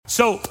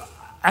So,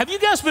 have you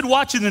guys been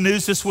watching the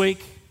news this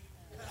week?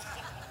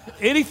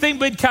 Anything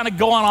been kind of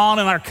going on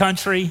in our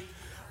country?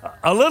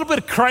 A little bit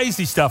of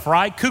crazy stuff,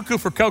 right? Cuckoo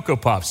for Cocoa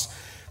Puffs.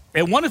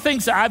 And one of the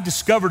things that I've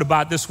discovered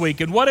about this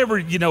week, and whatever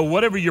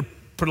your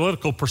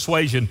political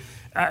persuasion,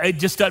 it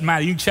just doesn't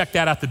matter. You can check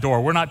that out the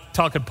door. We're not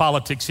talking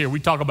politics here.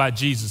 We talk about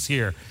Jesus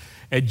here.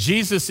 And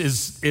Jesus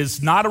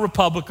is not a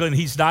Republican.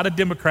 He's not a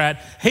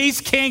Democrat.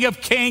 He's King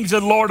of Kings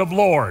and Lord of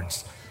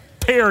Lords.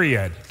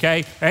 Period,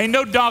 okay? Ain't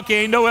no donkey,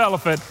 ain't no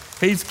elephant.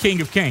 He's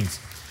King of Kings.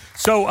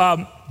 So,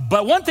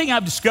 but one thing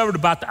I've discovered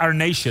about our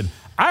nation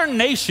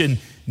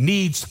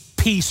needs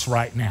peace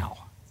right now.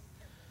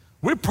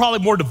 We're probably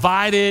more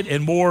divided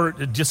and more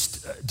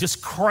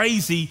just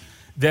crazy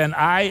than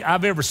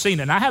I've ever seen.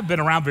 And I haven't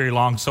been around very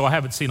long, so I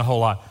haven't seen a whole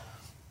lot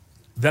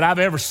that I've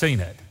ever seen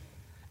it.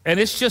 And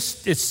it's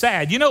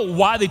sad. You know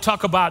why they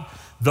talk about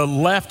the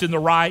left and the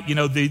right? You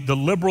know, the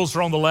liberals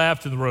are on the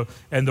left and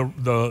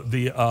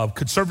the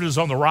conservatives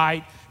on the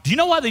right. Do you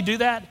know why they do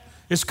that?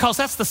 It's because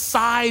that's the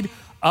side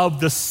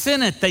of the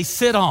Senate they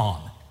sit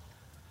on.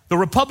 The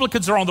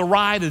Republicans are on the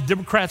right and the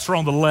Democrats are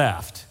on the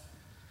left.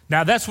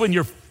 Now, that's when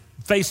you're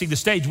facing the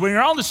stage. When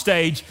you're on the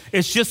stage,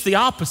 it's just the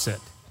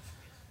opposite.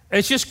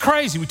 It's just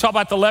crazy. We talk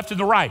about the left and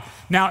the right.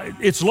 Now,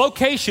 it's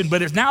location,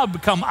 but it's now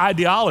become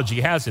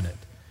ideology, hasn't it?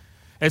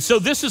 And so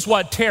this is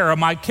what Tara,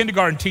 my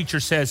kindergarten teacher,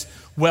 says,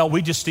 well,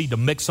 we just need to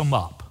mix them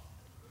up.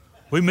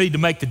 We need to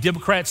make the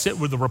Democrats sit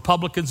with the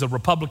Republicans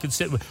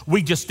sit with,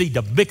 we just need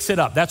to mix it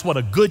up. That's what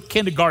a good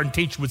kindergarten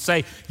teacher would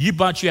say. You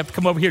bunch, you have to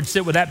come over here and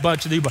sit with that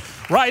bunch of you.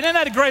 Right, isn't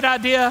that a great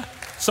idea?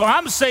 So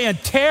I'm saying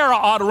Tara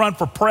ought to run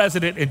for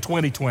president in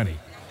 2020.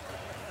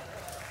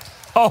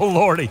 Oh,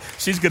 Lordy,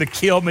 she's going to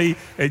kill me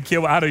and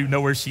kill me. I don't even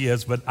know where she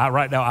is, but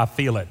right now I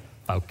feel it.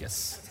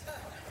 Focus,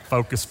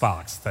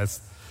 Fox.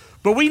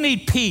 But we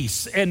need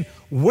peace. And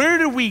where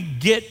do we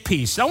get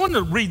peace? I want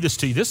to read this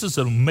to you. This is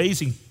an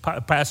amazing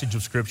passage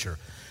of Scripture.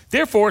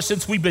 Therefore,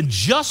 since we've been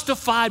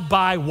justified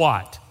by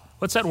what?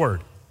 What's that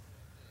word?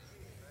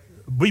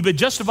 We've been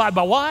justified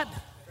by what?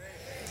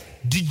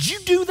 Did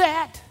you do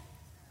that?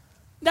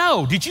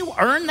 No. Did you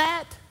earn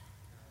that?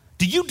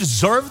 Do you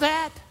deserve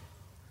that?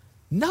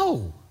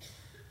 No.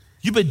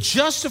 You've been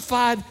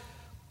justified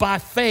by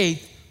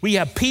faith. We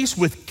have peace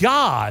with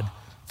God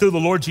through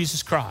the Lord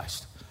Jesus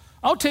Christ.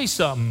 I'll tell you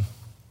something.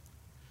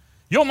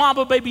 Your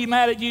mama may be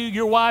mad at you,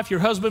 your wife, your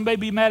husband may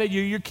be mad at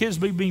you, your kids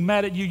may be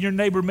mad at you, your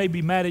neighbor may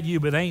be mad at you,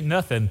 but ain't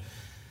nothing.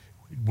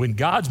 When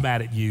God's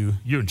mad at you,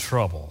 you're in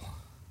trouble.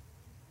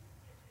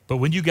 But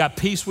when you got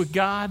peace with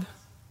God,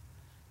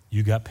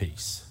 you got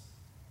peace.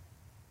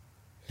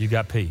 You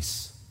got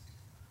peace.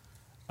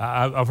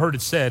 I've heard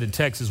it said in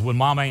Texas, when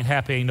mom ain't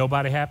happy, ain't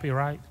nobody happy,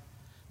 right?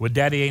 When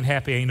daddy ain't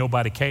happy, ain't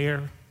nobody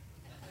care.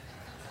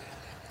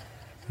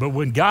 But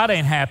when God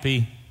ain't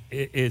happy,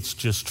 it's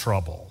just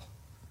trouble.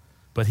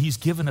 But he's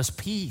given us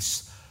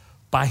peace.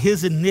 By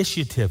his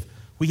initiative,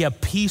 we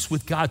have peace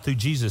with God through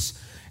Jesus.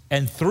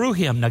 And through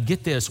him, now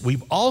get this,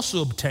 we've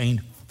also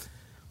obtained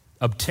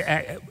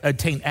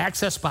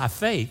access by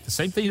faith, the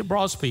same thing that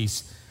brought us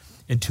peace,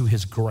 into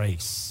his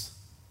grace.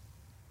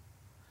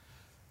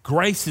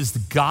 Grace is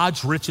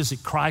God's riches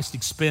at Christ's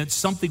expense,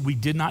 something we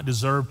did not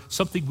deserve,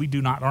 something we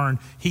do not earn.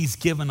 He's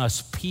given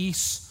us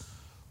peace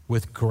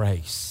with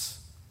grace.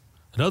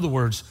 In other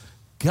words,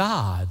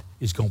 God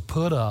is going to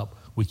put up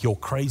with your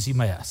crazy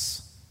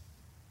mess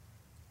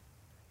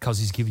because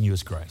he's giving you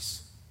his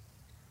grace.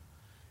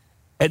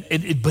 But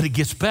it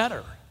gets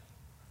better.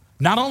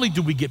 Not only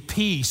do we get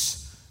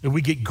peace and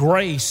we get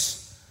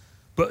grace,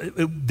 but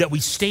that we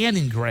stand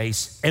in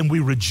grace and we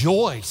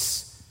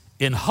rejoice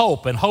in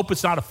hope. And hope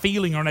is not a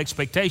feeling or an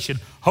expectation.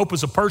 Hope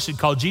is a person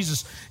called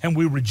Jesus, and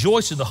we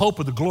rejoice in the hope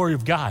of the glory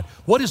of God.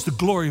 What is the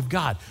glory of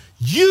God?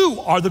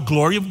 You are the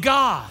glory of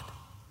God.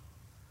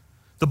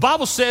 The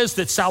Bible says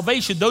that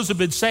salvation, those who have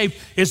been saved,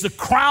 is the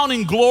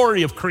crowning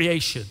glory of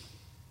creation.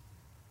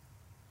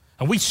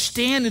 And we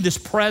stand in this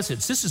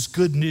presence. This is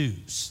good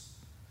news.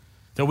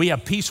 That we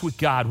have peace with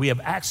God. We have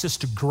access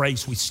to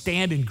grace. We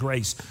stand in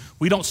grace.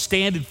 We don't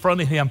stand in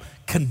front of him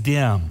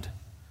condemned.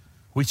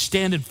 We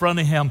stand in front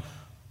of him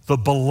the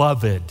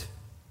beloved.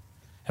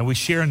 And we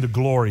share in the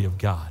glory of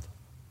God.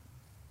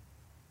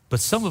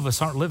 But some of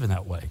us aren't living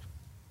that way.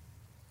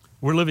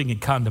 We're living in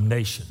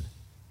condemnation.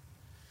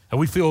 And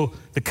we feel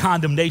the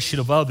condemnation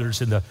of others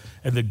and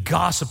the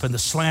gossip and the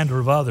slander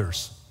of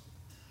others.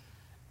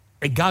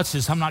 And God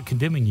says, I'm not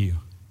condemning you.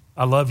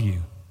 I love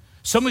you.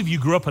 Some of you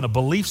grew up in a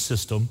belief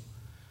system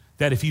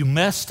that if you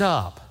messed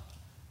up,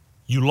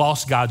 you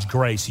lost God's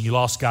grace, and you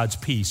lost God's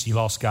peace, you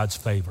lost God's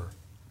favor.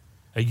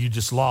 And you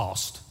just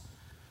lost.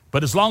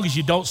 But as long as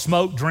you don't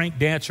smoke, drink,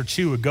 dance, or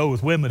chew, or go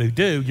with women who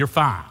do, you're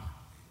fine.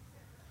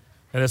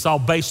 And it's all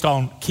based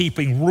on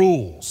keeping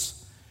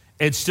rules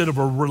instead of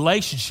a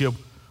relationship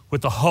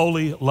with the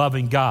holy,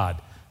 loving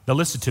God. Now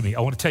listen to me.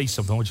 I want to tell you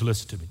something. I want you to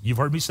listen to me. You've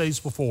heard me say this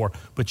before,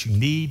 but you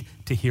need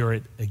to hear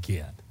it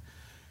again.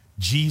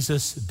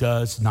 Jesus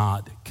does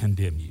not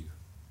condemn you.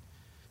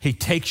 He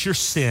takes your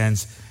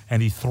sins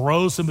and he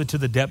throws them into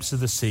the depths of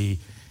the sea,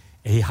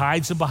 He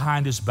hides them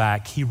behind his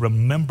back. He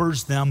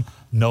remembers them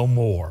no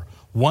more.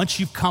 Once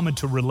you've come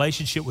into a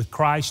relationship with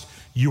Christ,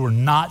 you are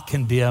not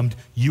condemned.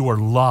 You are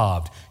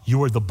loved.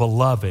 You are the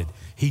beloved.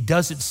 He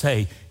doesn't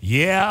say,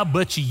 yeah,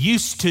 but you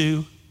used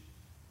to,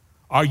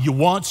 or you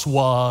once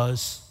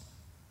was.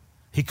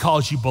 He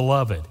calls you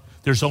beloved.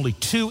 There's only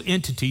two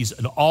entities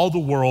in all the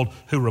world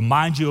who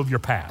remind you of your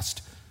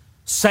past: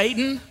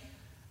 Satan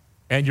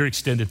and your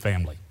extended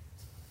family.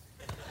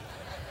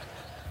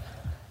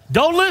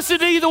 Don't listen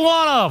to either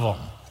one of them,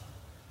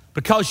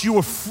 because you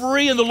are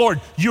free in the Lord.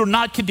 You're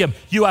not condemned.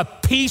 You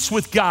have peace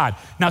with God.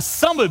 Now,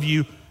 some of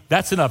you,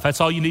 that's enough. That's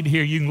all you need to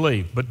hear. You can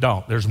leave, but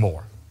don't. There's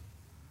more.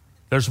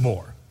 There's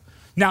more.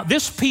 Now,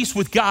 this peace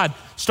with God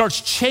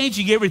starts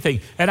changing everything,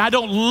 and I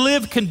don't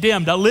live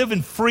condemned. I live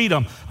in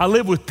freedom. I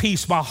live with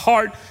peace. My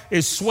heart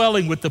is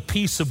swelling with the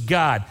peace of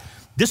God.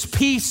 This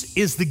peace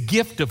is the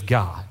gift of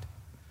God.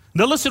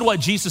 Now, listen to what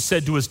Jesus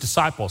said to his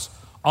disciples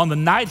on the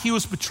night he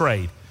was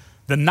betrayed,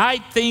 the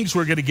night things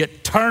were going to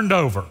get turned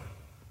over,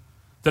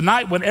 the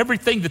night when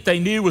everything that they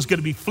knew was going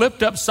to be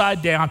flipped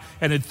upside down,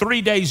 and in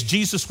 3 days,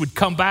 Jesus would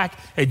come back,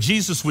 and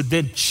Jesus would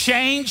then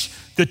change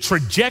the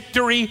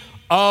trajectory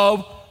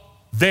of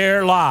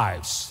their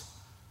lives.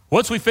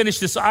 Once we finish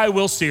this I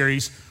Will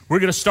series, we're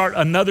going to start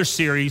another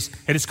series,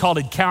 and it's called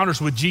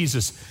Encounters with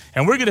Jesus.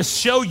 And we're going to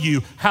show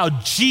you how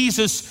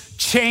Jesus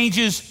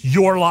changes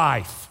your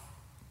life.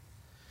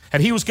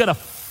 And he was going to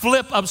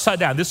flip upside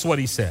down. This is what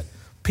he said: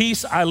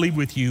 peace I leave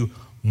with you,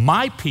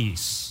 my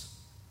peace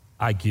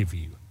I give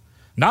you.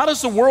 Not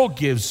as the world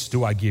gives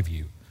do I give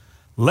you.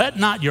 Let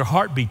not your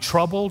heart be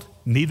troubled,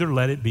 neither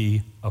let it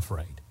be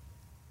afraid.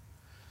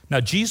 Now,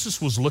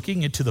 Jesus was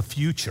looking into the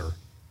future,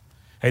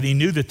 and he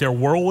knew that their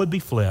world would be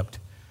flipped,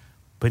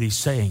 but he's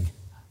saying,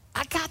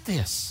 I got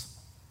this.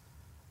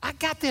 I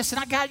got this,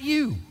 and I got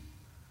you.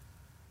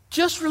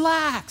 Just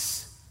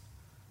relax.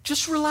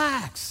 Just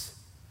relax.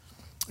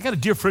 I got a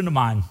dear friend of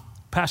mine,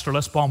 Pastor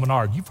Les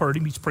Balmenard. You've heard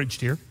him. He's preached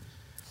here.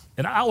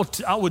 And I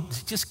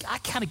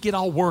kind of get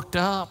all worked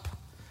up.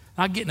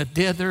 I get in a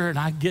dither, and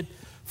I get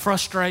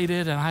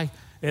frustrated,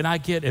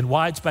 and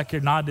Wyatt's back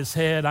here nodding his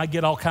head. I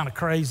get all kind of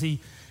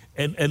crazy.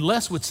 And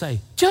Les would say,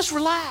 just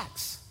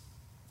relax.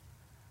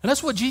 And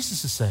that's what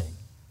Jesus is saying.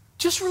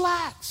 Just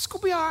relax. It's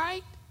going to be all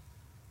right.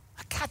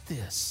 I got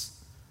this.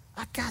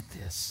 I got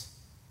this.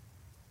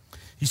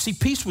 You see,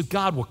 peace with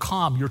God will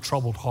calm your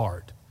troubled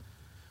heart.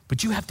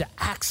 But you have to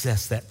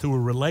access that through a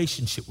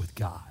relationship with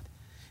God.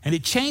 And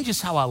it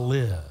changes how I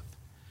live.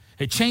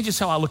 It changes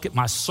how I look at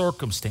my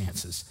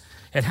circumstances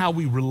and how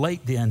we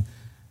relate then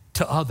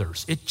to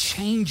others. It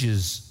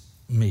changes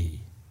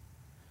me.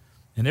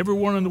 And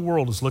everyone in the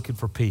world is looking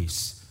for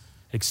peace,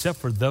 except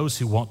for those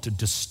who want to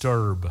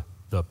disturb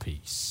the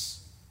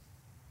peace.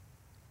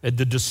 And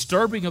the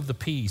disturbing of the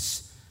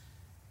peace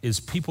is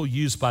people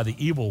used by the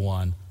evil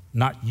one,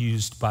 not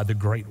used by the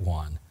great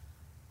one,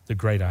 the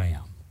great I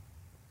am.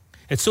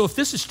 And so if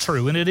this is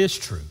true, and it is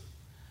true,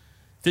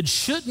 then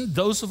shouldn't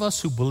those of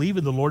us who believe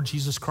in the Lord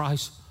Jesus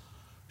Christ,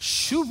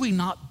 should we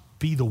not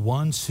be the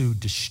ones who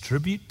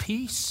distribute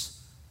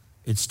peace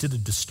instead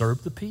of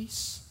disturb the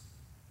peace?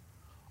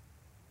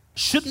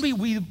 Shouldn't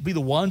we be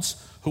the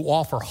ones who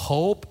offer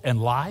hope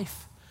and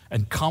life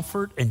and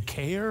comfort and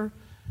care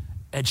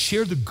and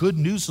share the good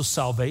news of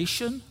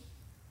salvation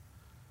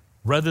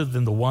rather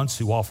than the ones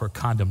who offer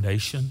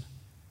condemnation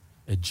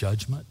and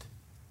judgment?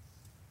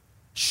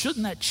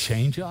 Shouldn't that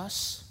change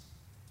us?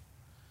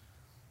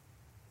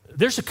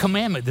 There's a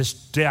commandment this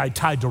day I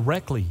tie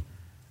directly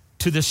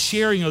to the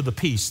sharing of the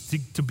peace,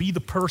 to be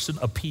the person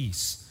of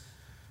peace.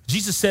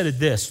 Jesus said it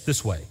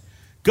this way: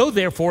 go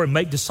therefore and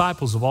make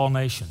disciples of all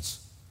nations.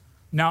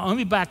 Now, let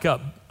me back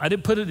up. I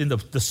didn't put it in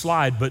the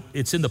slide, but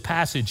it's in the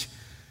passage.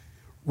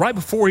 Right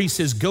before he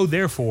says, go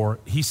therefore,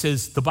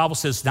 the Bible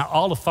says, now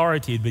all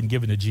authority had been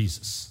given to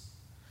Jesus.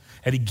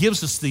 And he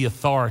gives us the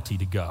authority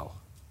to go.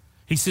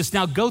 He says,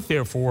 now go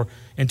therefore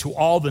into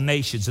all the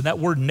nations. And that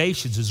word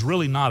nations is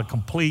really not a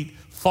complete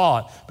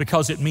thought,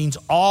 because it means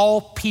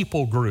all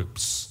people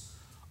groups,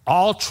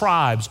 all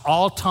tribes,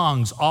 all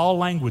tongues, all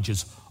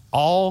languages,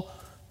 all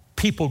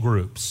people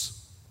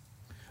groups.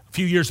 A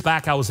few years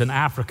back, I was in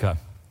Africa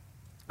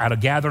at a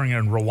gathering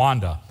in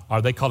Rwanda,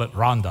 or they call it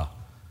Rwanda.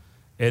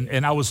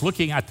 And I was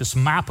looking at this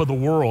map of the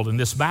world, and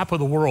this map of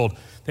the world,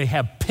 they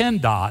have pin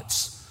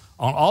dots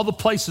on all the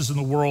places in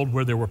the world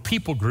where there were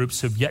people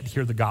groups who have yet to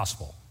hear the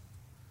gospel.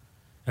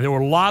 And there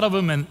were a lot of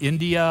them in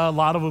India, a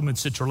lot of them in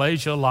Central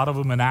Asia, a lot of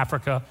them in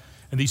Africa,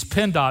 and these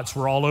pin dots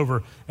were all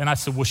over. And I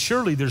said, well,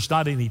 surely there's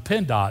not any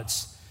pin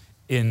dots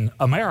in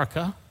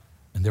America.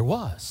 And there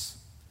was.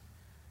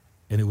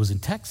 And it was in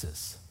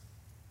Texas,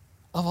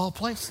 of all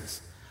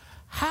places.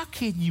 How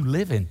can you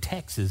live in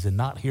Texas and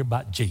not hear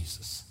about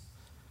Jesus?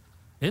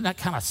 Isn't that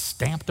kind of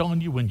stamped on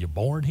you when you're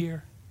born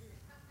here?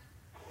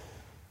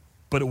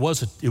 But it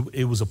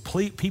was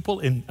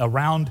people in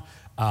around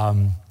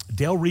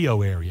Del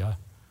Rio area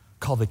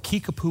called the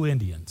Kickapoo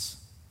Indians.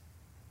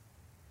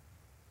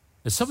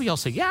 And some of y'all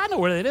say, yeah, I know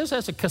where that is.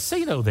 There's a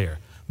casino there.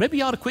 Maybe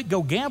you ought to quit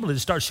go gambling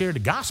and start sharing the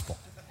gospel.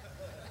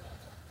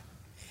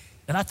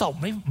 And I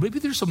thought, maybe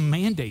there's a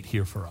mandate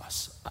here for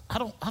us. I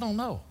don't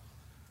know.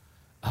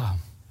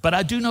 But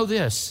I do know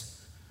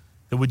this,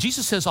 that when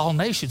Jesus says all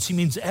nations, he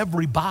means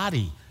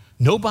everybody.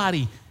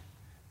 Nobody,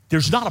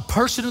 there's not a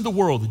person in the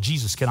world that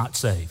Jesus cannot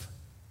save.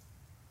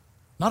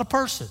 Not a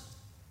person.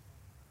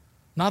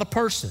 Not a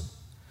person.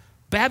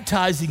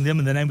 Baptizing them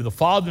in the name of the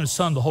Father and the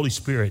Son and the Holy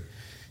Spirit,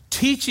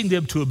 teaching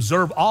them to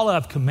observe all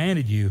I've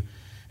commanded you,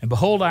 and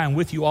behold, I am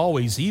with you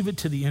always, even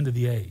to the end of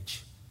the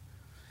age.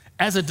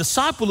 As a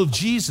disciple of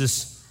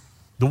Jesus,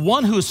 the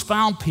one who has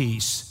found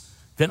peace,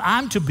 then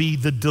I'm to be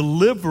the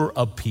deliverer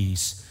of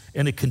peace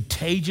in a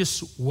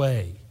contagious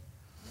way.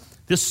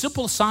 This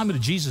simple assignment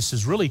of Jesus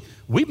is really,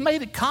 we've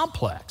made it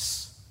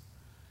complex.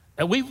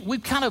 And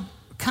we've kind of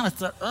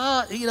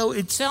thought,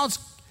 it sounds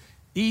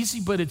easy,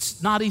 but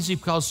it's not easy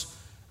because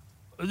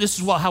this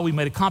is how we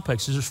made it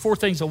complex. There's 4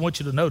 things I want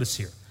you to notice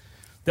here.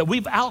 That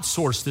we've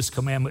outsourced this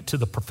commandment to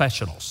the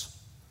professionals.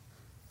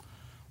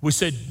 We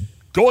said,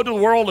 go into the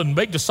world and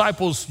make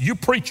disciples, you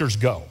preachers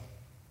go.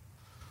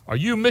 Or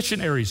you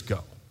missionaries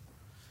go.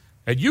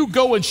 And you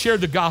go and share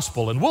the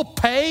gospel, and we'll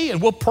pay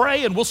and we'll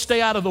pray and we'll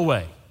stay out of the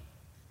way.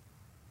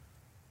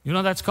 You know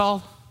what that's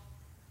called?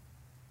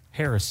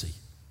 Heresy.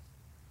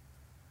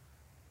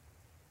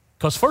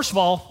 Because first of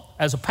all,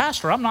 as a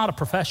pastor, I'm not a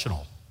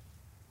professional.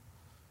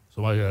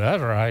 Somebody goes,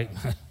 that's right.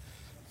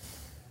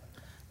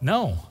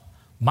 No,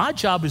 my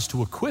job is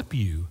to equip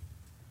you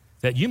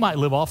that you might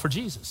live all for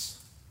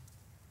Jesus.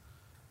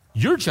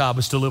 Your job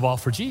is to live all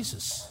for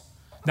Jesus.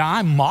 Now,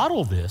 I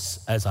model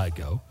this as I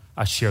go.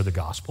 I share the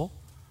gospel.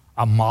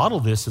 I model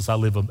this as I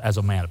live as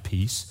a man of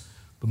peace.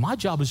 But my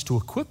job is to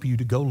equip you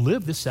to go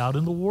live this out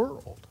in the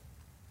world.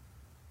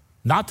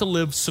 Not to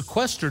live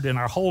sequestered in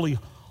our holy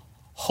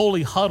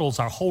huddles,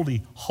 our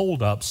holy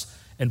holdups,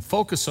 and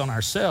focus on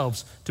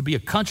ourselves, to be a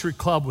country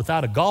club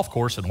without a golf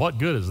course, and what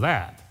good is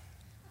that?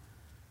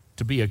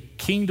 To be a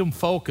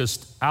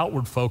kingdom-focused,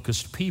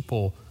 outward-focused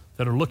people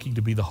that are looking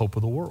to be the hope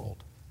of the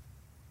world.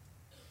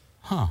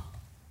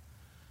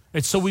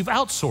 And so we've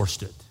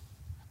outsourced it.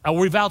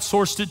 We've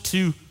outsourced it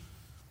to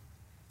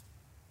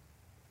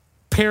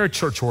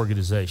parachurch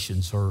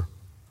organizations or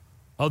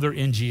other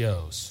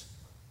NGOs.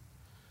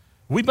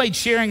 We made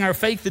sharing our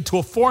faith into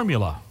a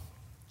formula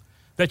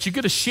that you're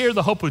going to share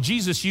the hope of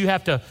Jesus. You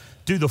have to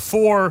do the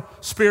 4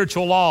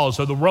 spiritual laws,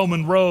 or the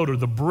Roman road, or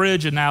the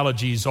bridge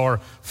analogies, or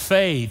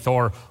faith,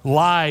 or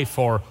life,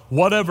 or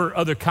whatever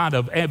other kind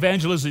of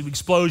evangelism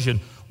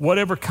explosion,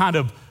 whatever kind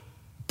of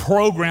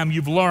program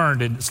you've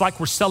learned. And it's like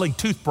we're selling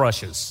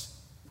toothbrushes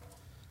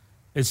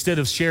instead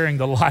of sharing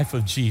the life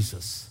of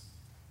Jesus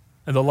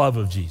and the love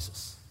of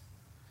Jesus.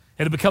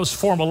 And it becomes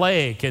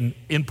formulaic and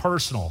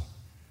impersonal.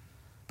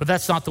 But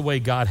that's not the way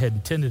God had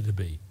intended it to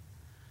be.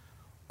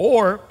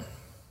 Or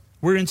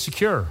we're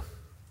insecure.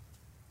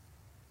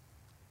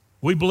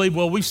 We believe,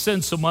 well, we've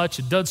sinned so much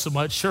and done so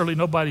much, surely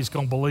nobody's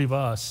going to believe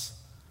us.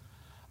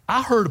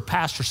 I heard a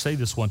pastor say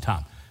this one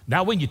time.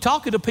 Now, when you're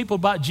talking to people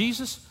about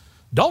Jesus,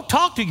 don't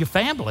talk to your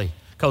family,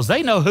 because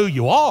they know who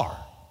you are.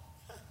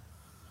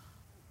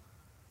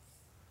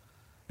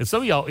 And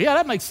some of y'all, yeah,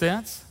 that makes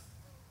sense.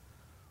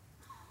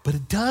 But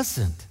it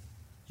doesn't.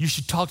 You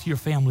should talk to your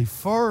family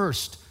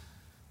first,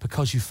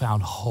 because you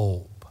found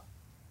hope.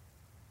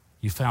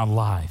 You found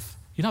life.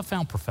 You not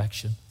found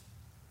perfection.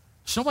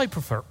 There's nobody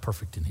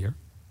perfect in here.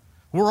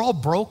 We're all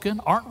broken,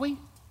 aren't we?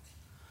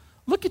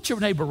 Look at your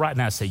neighbor right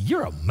now and say,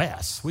 you're a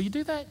mess. Will you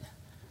do that?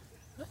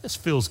 This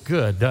feels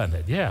good, doesn't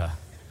it? Yeah.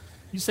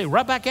 You say,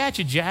 right back at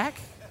you, Jack.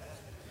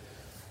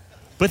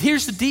 But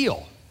here's the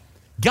deal.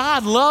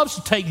 God loves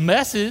to take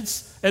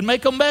messes and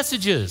make them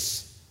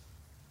messages.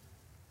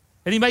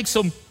 And he makes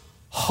them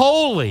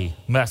holy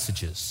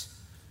messages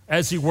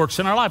as he works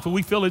in our life, and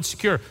we feel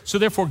insecure. So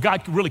therefore,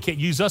 God really can't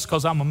use us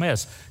because I'm a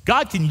mess.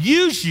 God can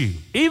use you,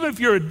 even if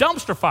you're a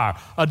dumpster fire.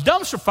 A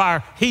dumpster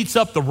fire heats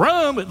up the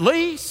room at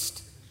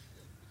least.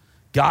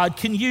 God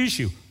can use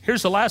you.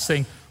 Here's the last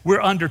thing.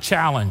 We're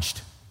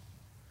under-challenged.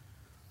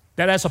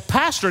 That as a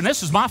pastor, and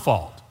this is my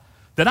fault,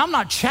 that I'm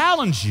not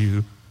challenged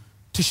you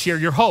to share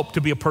your hope,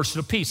 to be a person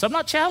of peace. I've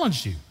not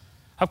challenged you.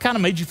 I've kind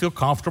of made you feel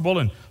comfortable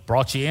and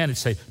brought you in and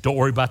say, don't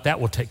worry about that,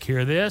 we'll take care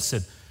of this.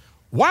 And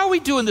why are we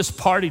doing this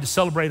party to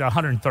celebrate our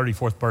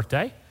 134th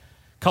birthday?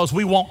 Because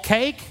we want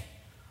cake?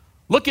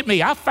 Look at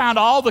me, I found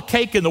all the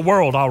cake in the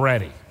world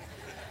already.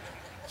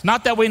 It's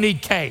not that we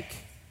need cake.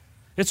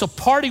 It's a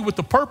party with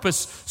a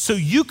purpose so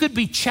you could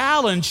be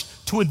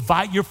challenged to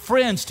invite your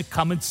friends to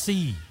come and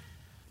see,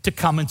 to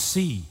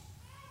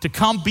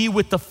come be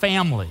with the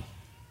family,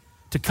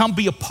 to come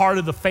be a part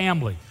of the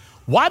family.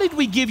 Why did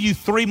we give you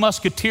 3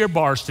 Musketeer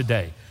bars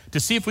today?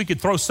 To see if we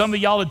could throw some of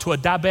y'all into a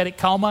diabetic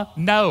coma?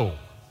 No.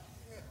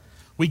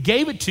 We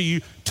gave it to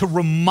you to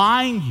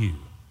remind you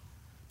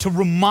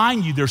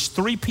there's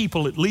 3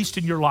 people, at least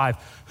in your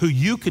life, who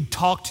you could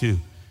talk to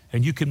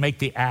and you can make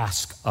the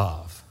ask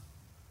of.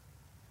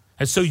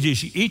 And so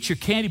as you eat your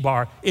candy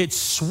bar, it's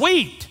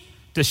sweet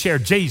to share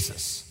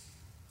Jesus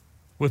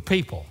with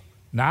people.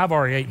 Now, I've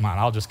already ate mine.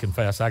 I'll just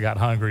confess, I got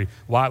hungry.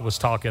 Wyatt was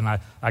talking.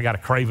 I got a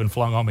craving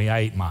flung on me. I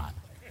ate mine.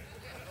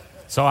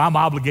 So I'm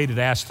obligated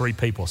to ask 3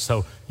 people.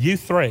 So you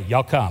 3,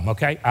 y'all come,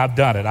 okay? I've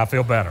done it. I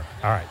feel better.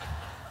 All right.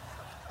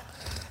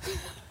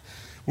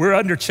 We're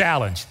under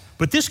challenge.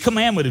 But this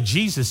commandment of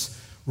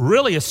Jesus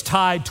really is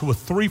tied to a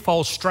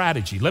threefold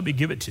strategy. Let me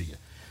give it to you.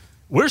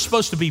 We're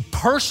supposed to be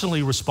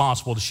personally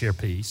responsible to share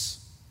peace.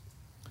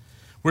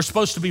 We're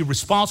supposed to be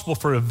responsible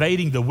for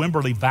evading the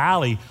Wimberley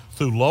Valley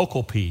through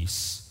local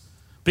peace,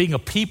 being a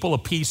people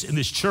of peace in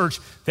this church,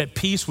 that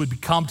peace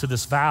would come to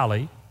this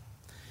valley,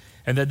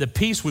 and that the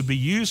peace would be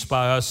used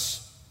by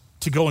us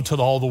to go into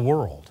all the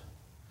world,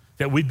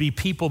 that we'd be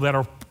people that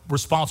are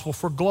responsible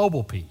for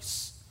global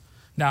peace.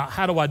 Now,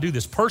 how do I do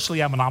this?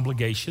 Personally, I have an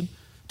obligation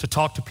to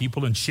talk to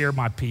people and share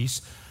my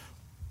peace.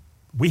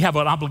 We have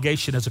an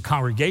obligation as a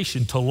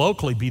congregation to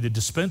locally be the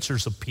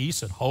dispensers of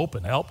peace and hope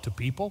and help to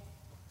people.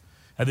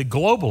 And then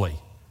globally,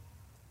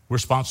 we're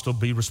supposed to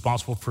be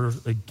responsible for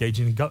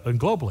engaging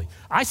globally.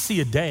 I see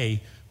a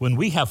day when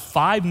we have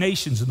 5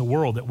 nations in the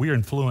world that we're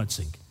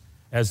influencing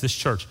as this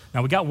church.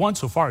 Now, we got one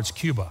so far, it's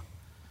Cuba.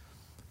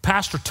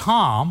 Pastor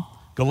Tom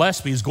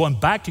Gillespie is going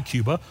back to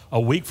Cuba a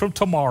week from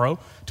tomorrow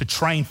to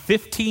train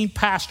 15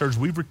 pastors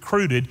we've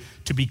recruited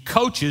to be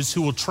coaches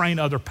who will train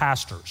other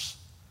pastors.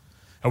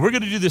 And we're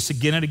going to do this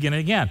again and again and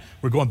again.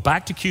 We're going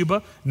back to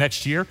Cuba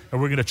next year, and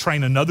we're going to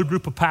train another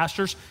group of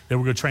pastors, then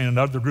we're going to train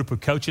another group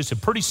of coaches,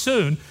 and pretty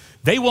soon,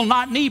 they will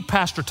not need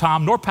Pastor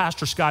Tom nor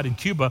Pastor Scott in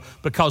Cuba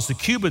because the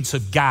Cubans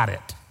have got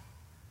it.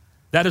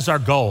 That is our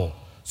goal.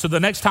 So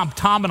the next time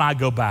Tom and I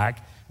go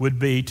back would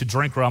be to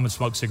drink rum and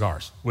smoke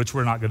cigars, which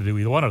we're not going to do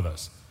either one of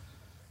those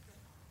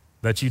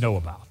that you know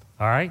about,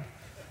 all right?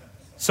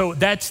 So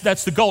that's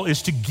the goal,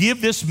 is to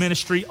give this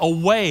ministry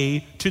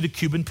away to the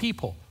Cuban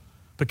people,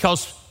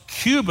 because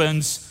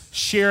Cubans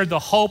share the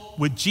hope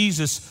with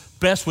Jesus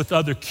best with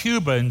other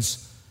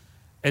Cubans,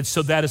 and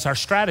so that is our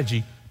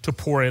strategy to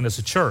pour in as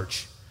a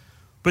church.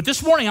 But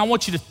this morning, I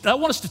want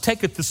us to take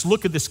this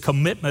look at this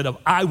commitment of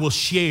I will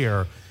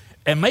share,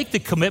 and make the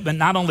commitment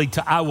not only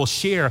to I will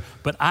share,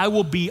 but I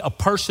will be a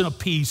person of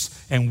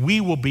peace, and we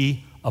will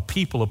be a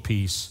people of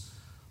peace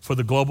for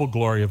the global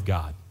glory of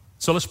God.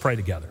 So let's pray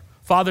together.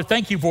 Father,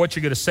 thank you for what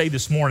you're going to say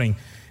this morning,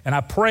 and I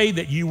pray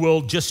that you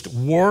will just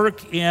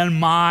work in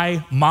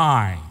my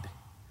mind,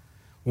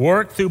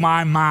 work through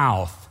my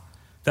mouth,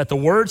 that the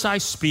words I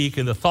speak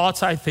and the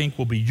thoughts I think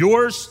will be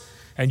yours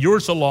and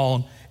yours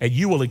alone, and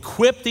you will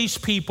equip these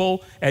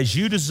people as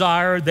you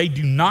desire. They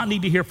do not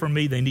need to hear from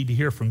me, they need to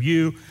hear from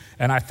you.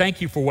 And I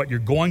thank you for what you're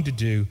going to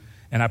do,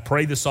 and I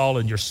pray this all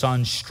in your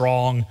Son's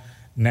strong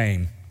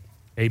name.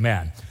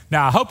 Amen.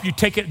 Now, I hope you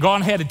go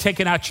on ahead and take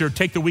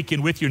the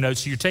weekend with your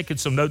notes, so you're taking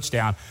some notes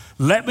down.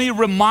 Let me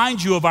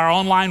remind you of our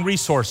online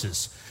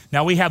resources.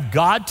 Now, we have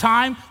God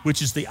Time,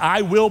 which is the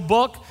I Will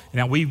book.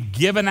 Now, we've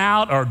given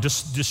out or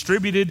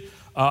distributed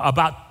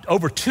about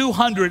over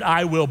 200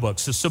 I Will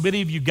books. So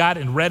many of you got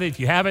it and read it. If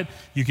you haven't,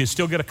 you can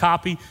still get a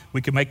copy.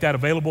 We can make that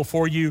available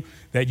for you,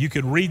 that you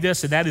can read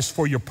this, and that is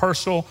for your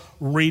personal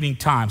reading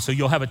time. So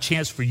you'll have a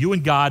chance for you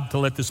and God to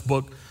let this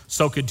book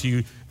soak into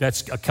you.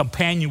 That's a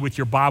companion with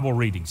your Bible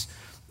readings.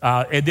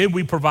 And then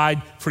we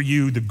provide for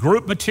you the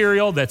group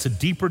material, that's a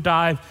deeper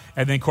dive,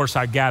 and then, of course,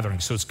 our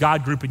gatherings. So it's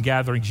God Group and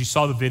Gatherings. You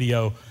saw the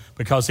video,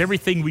 because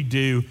everything we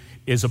do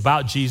is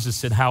about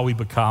Jesus and how we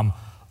become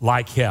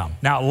like him.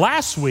 Now,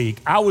 last week,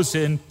 I was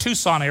in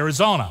Tucson,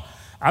 Arizona.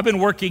 I've been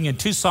working in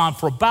Tucson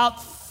for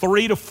about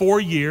 3 to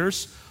 4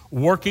 years,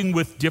 working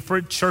with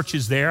different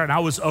churches there, and I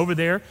was over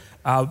there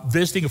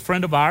visiting a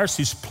friend of ours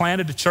who's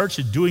planted a church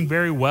and doing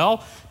very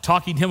well,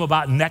 talking to him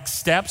about next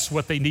steps,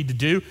 what they need to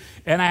do,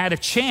 and I had a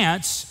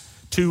chance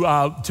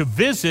to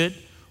visit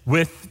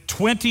with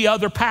 20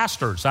 other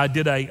pastors. I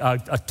did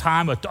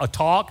a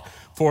talk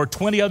for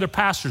 20 other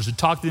pastors and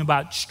talk to them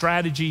about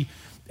strategy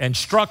and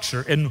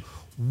structure. And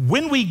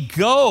when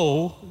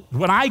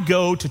I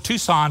go to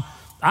Tucson,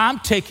 I'm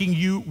taking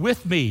you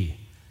with me.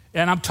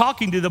 And I'm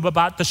talking to them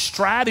about the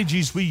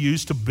strategies we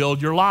use to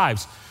build your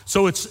lives.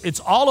 So it's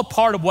all a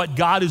part of what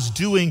God is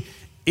doing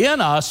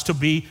in us to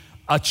be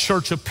a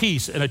church of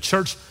peace and a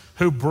church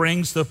who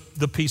brings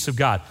the peace of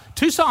God.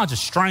 Tucson's a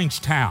strange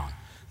town.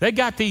 They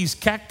got these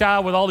cacti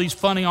with all these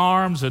funny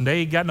arms, and they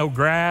ain't got no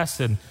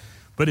grass,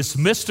 but it's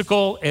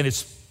mystical, and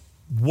it's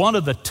one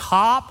of the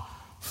top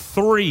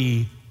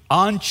 3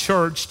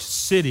 unchurched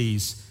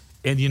cities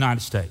in the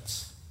United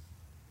States.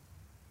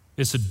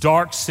 It's a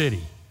dark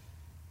city.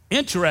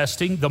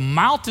 Interesting, the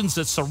mountains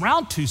that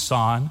surround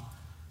Tucson,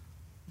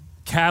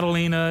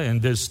 Catalina,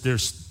 and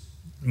there's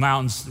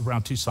mountains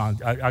around Tucson.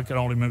 I can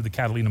only remember the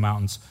Catalina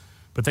Mountains,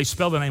 but they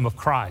spell the name of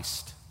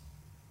Christ.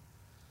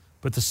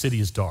 But the city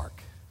is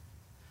dark.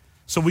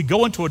 So we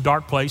go into a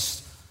dark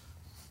place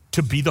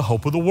to be the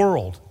hope of the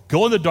world.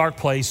 Go in the dark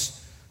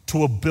place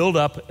to build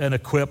up and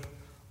equip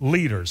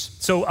leaders.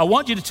 So I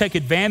want you to take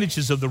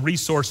advantages of the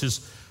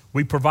resources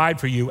we provide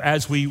for you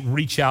as we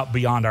reach out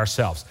beyond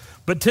ourselves.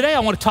 But today I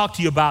want to talk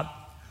to you about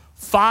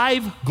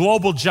 5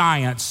 global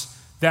giants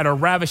that are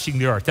ravishing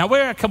the earth. Now,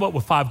 we're going to come up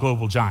with 5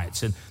 global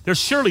giants, and there's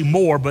surely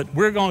more, but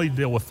we're going to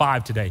deal with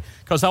 5 today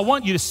because I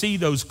want you to see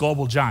those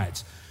global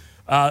giants.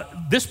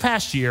 This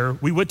past year,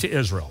 we went to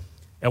Israel,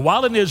 And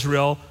while in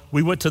Israel,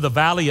 we went to the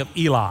Valley of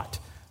Elat.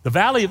 The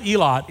Valley of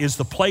Elat is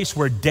the place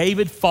where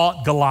David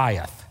fought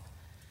Goliath.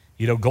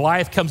 You know,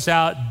 Goliath comes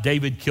out,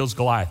 David kills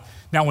Goliath.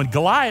 Now,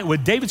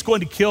 when David's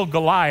going to kill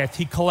Goliath,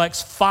 he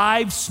collects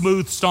 5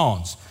 smooth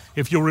stones.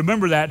 If you'll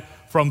remember that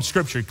from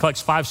Scripture, he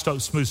collects 5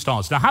 smooth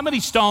stones. Now, how many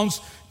stones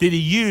did he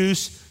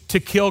use to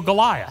kill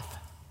Goliath?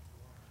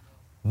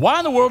 Why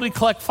in the world did he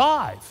collect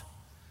 5?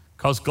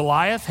 Because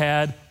Goliath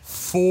had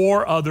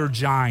 4 other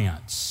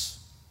giants.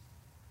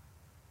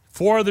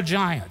 4 other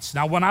giants.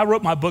 Now, when I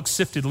wrote my book,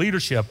 Sifted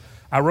Leadership,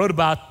 I wrote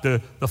about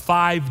the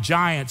 5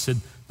 giants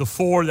and the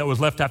 4 that was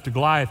left after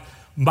Goliath.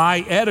 My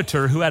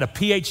editor, who had a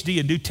PhD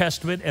in New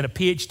Testament and a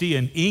PhD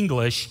in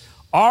English,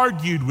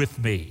 argued with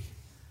me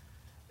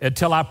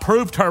until I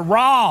proved her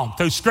wrong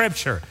through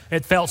Scripture.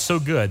 It felt so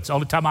good. It's the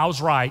only time I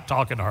was right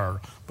talking to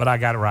her, but I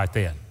got it right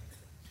then.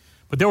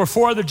 But there were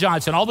 4 other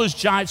giants, and all those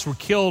giants were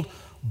killed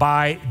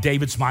by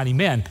David's mighty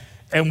men.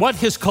 And what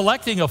his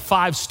collecting of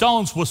 5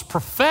 stones was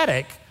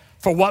prophetic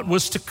for what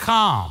was to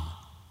come,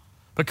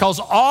 because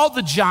all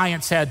the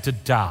giants had to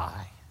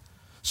die.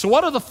 So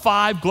what are the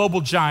 5 global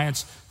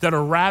giants that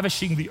are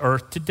ravishing the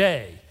earth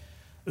today?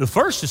 The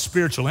first is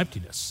spiritual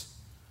emptiness.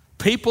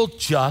 People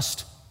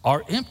just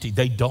are empty.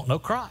 They don't know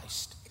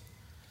Christ.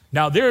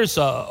 Now, there's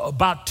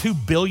about 2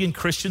 billion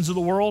Christians in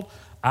the world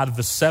out of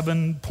the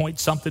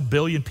 7-point-something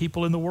billion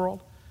people in the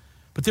world.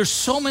 But there's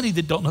so many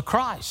that don't know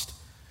Christ.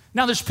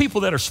 Now, there's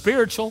people that are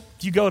spiritual.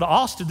 If you go to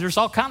Austin, there's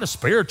all kind of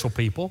spiritual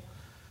people.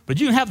 But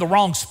you can have the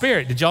wrong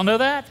spirit. Did y'all know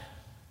that?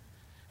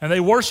 And they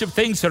worship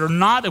things that are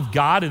not of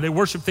God, and they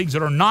worship things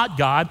that are not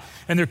God,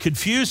 and they're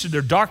confused, and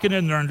they're darkened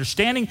in their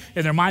understanding,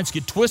 and their minds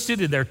get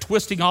twisted, and their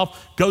twisting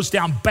off goes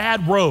down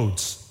bad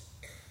roads.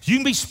 You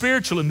can be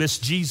spiritual and miss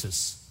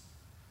Jesus,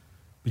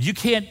 but you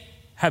can't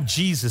have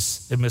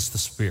Jesus and miss the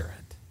Spirit.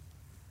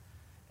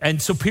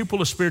 And so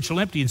people are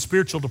spiritual empty, and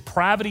spiritual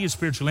depravity and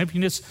spiritual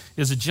emptiness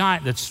is a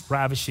giant that's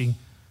ravishing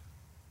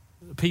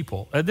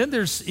people. And then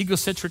there's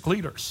egocentric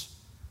leaders.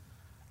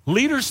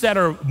 Leaders that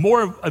are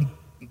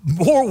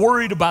more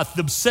worried about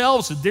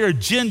themselves and their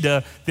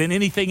agenda than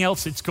anything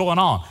else that's going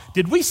on.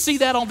 Did we see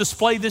that on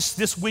display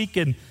this week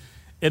in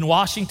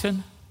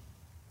Washington?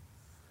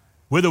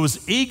 Where there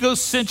was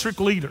egocentric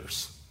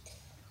leaders.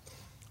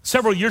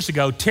 Several years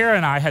ago, Tara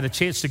and I had a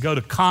chance to go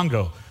to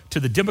Congo, to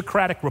the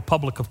Democratic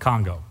Republic of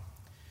Congo.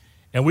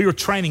 And we were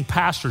training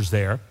pastors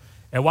there.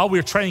 And while we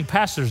were training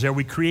pastors there,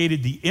 we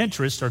created the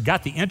interest, or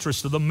got the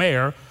interest of the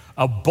mayor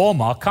of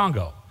Boma,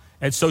 Congo.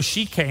 And so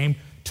she came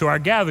to our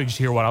gatherings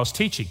to hear what I was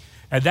teaching.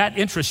 And that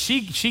interest,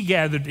 she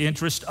gathered the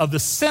interest of the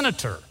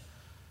senator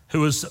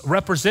who was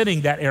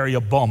representing that area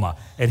of Boma.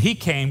 And he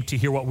came to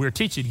hear what we were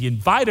teaching. He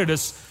invited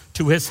us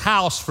to his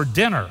house for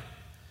dinner.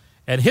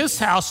 And his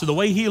house and the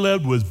way he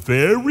lived was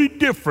very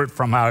different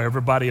from how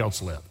everybody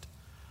else lived.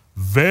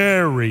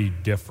 Very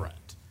different.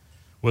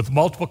 With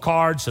multiple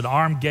cars and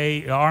armed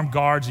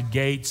guards and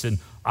gates and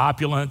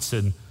opulence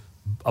and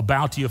a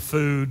bounty of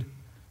food.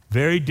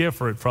 Very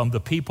different from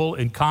the people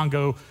in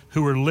Congo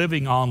who were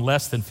living on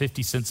less than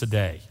 50 cents a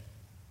day.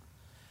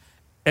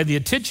 And the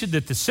attention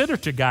that the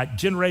senator got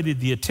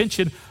generated the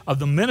attention of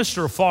the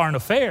Minister of Foreign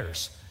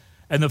Affairs.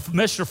 And the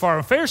Minister of Foreign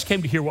Affairs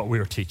came to hear what we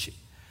were teaching.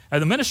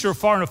 And the Minister of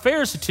Foreign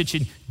Affairs'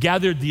 attention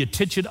gathered the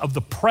attention of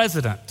the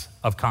President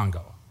of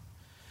Congo.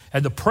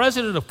 And the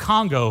President of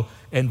Congo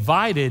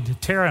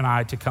invited Tara and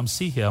I to come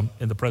see him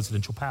in the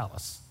presidential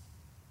palace.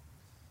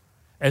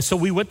 And so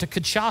we went to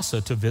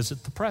Kinshasa to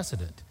visit the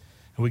president.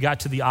 And we got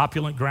to the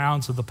opulent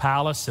grounds of the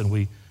palace, and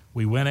we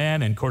went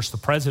in, and of course the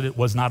president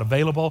was not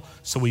available,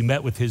 so we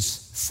met with his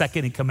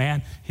second in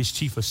command, his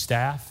chief of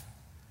staff.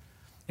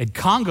 And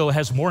Congo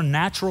has more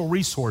natural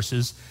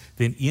resources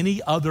than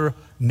any other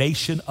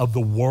nation of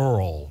the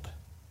world.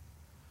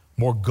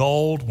 More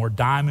gold, more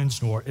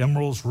diamonds, more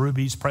emeralds,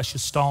 rubies,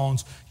 precious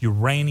stones,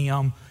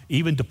 uranium,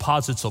 even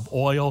deposits of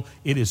oil.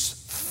 It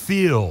is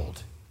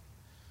filled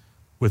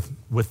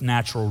with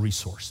natural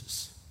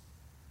resources.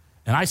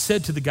 And I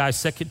said to the guy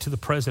second to the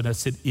president, I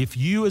said, if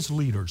you as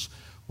leaders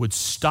would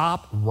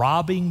stop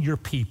robbing your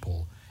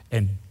people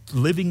and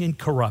living in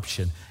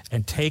corruption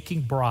and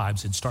taking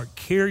bribes and start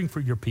caring for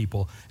your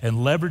people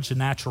and leverage the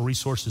natural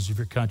resources of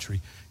your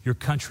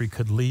country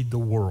could lead the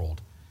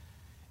world.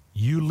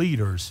 You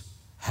leaders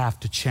have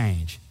to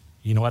change.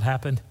 You know what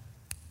happened?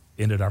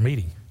 Ended our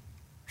meeting.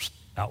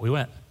 Out we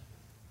went.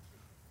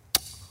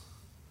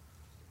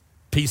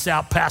 Peace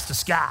out, Pastor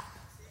Scott.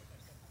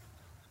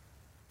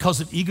 Because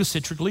of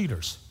egocentric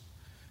leaders.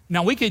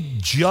 Now, we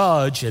could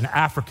judge an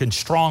African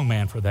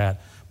strongman for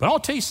that, but I'll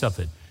tell you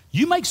something.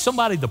 You make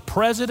somebody the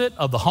president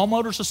of the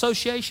Homeowners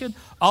Association,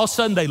 all of a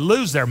sudden they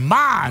lose their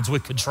minds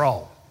with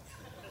control.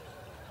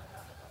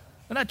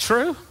 Isn't that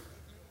true?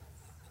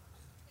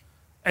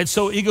 And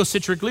so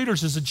egocentric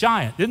leaders is a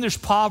giant. Then there's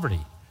poverty.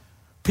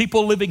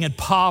 People living in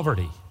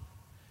poverty.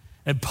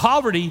 And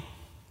poverty,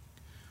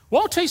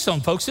 well, I'll tell you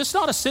something, folks. It's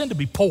not a sin to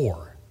be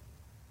poor,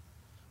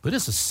 but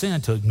it's a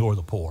sin to ignore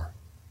the poor.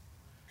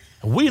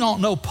 We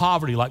don't know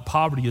poverty like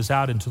poverty is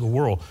out into the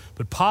world,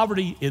 but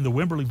poverty in the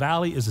Wimberley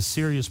Valley is a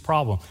serious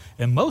problem.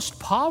 And most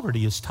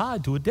poverty is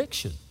tied to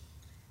addiction.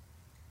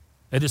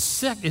 It is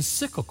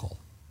cyclical.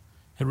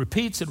 It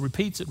repeats, it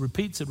repeats, it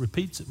repeats, it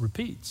repeats, it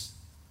repeats.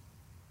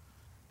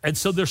 And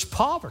so there's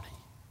poverty.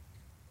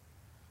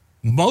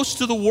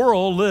 Most of the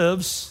world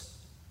lives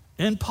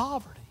in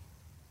poverty.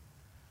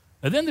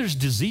 And then there's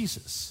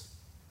diseases,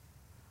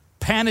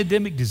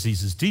 pandemic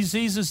diseases,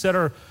 diseases that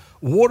are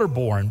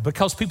waterborne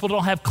because people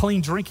don't have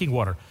clean drinking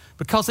water,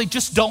 because they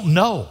just don't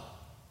know.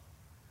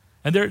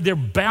 And they're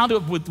bound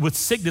up with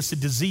sickness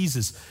and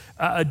diseases.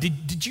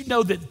 Did you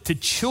know that the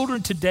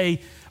children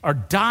today are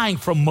dying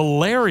from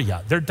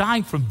malaria? They're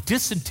dying from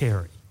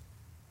dysentery.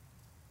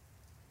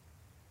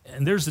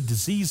 And there's a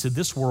disease in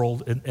this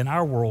world, in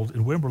our world,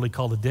 in Wimberley,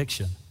 called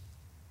addiction.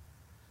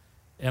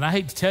 And I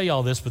hate to tell you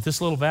all this, but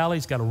this little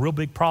valley's got a real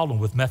big problem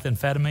with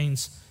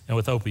methamphetamines and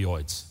with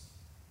opioids.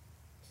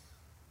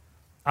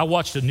 I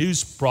watched a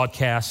news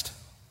broadcast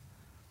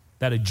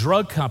that a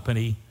drug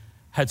company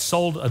had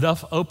sold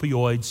enough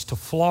opioids to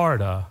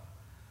Florida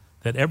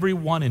that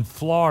everyone in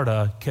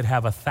Florida could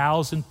have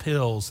 1,000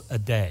 pills a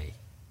day.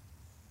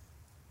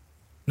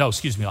 No,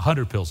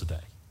 100 pills a day.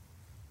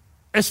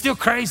 It's still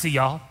crazy,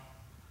 y'all.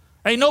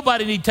 Ain't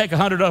nobody need to take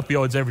 100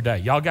 opioids every day.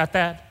 Y'all got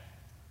that?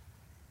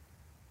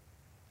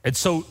 And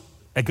so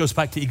it goes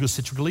back to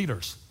egocentric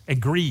leaders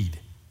and greed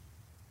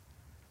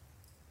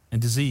and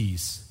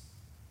disease.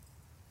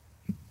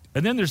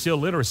 And then there's the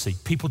illiteracy.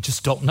 People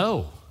just don't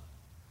know.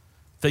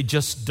 They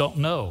just don't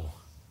know.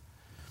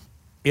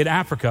 In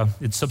Africa,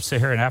 in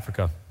sub-Saharan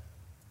Africa,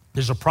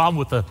 there's a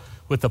problem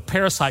with a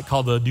parasite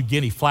called the New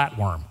Guinea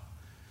flatworm.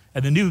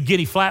 And the New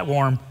Guinea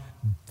flatworm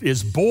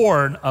is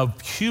born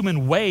of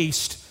human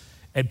waste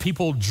and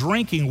people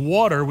drinking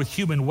water with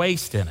human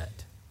waste in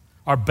it,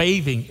 or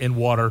bathing in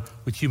water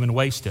with human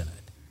waste in it.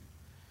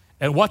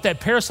 And what that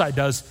parasite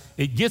does,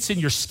 it gets in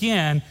your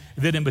skin,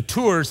 then it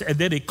matures, and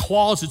then it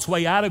claws its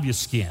way out of your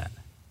skin.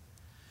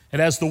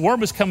 And as the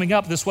worm is coming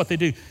up, this is what they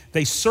do.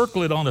 They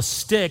circle it on a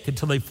stick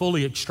until they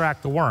fully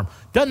extract the worm.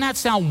 Doesn't that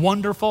sound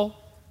wonderful?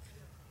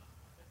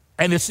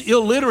 And it's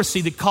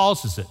illiteracy that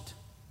causes it.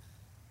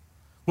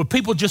 When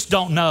people just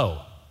don't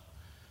know.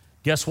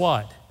 Guess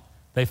what?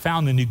 They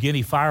found the New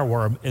Guinea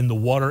fireworm in the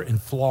water in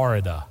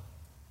Florida.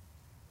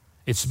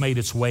 It's made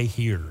its way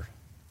here.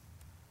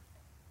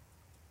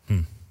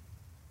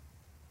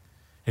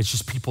 It's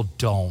just people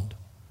don't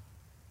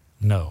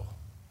know.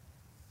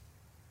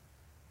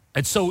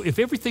 And so if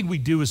everything we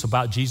do is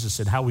about Jesus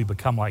and how we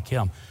become like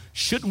him,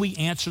 shouldn't we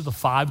answer the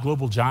 5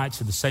 global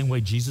giants in the same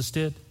way Jesus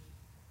did?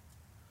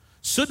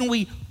 Shouldn't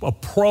we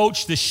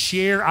approach the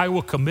share, I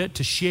will commit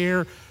to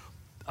share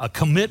a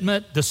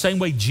commitment the same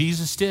way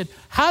Jesus did?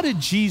 How did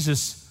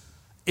Jesus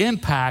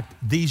impact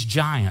these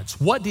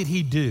giants? What did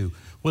he do?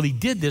 Well, he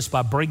did this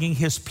by bringing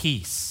his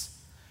peace,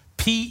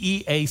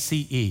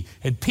 P-E-A-C-E.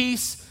 And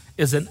peace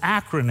is an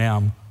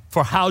acronym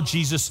for how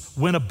Jesus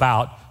went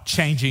about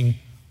changing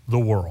the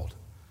world.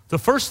 The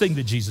first thing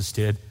that Jesus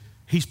did,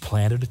 he's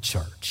planted a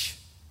church.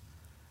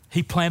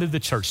 He planted the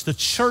church. The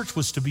church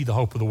was to be the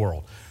hope of the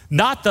world.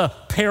 Not the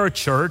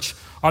parachurch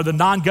or the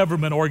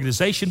non-government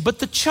organization, but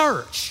the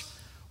church.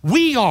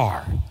 We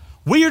are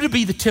to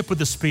be the tip of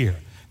the spear.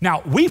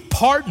 Now, we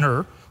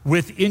partner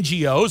with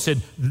NGOs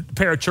and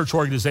parachurch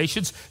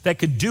organizations that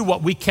can do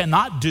what we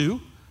cannot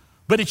do,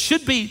 but it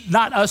should be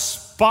not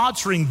us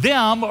sponsoring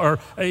them, or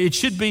it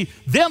should be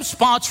them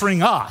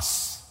sponsoring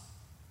us.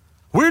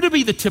 We're to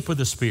be the tip of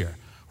the spear.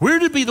 We're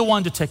to be the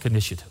one to take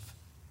initiative.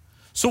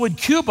 So in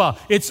Cuba,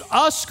 it's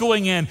us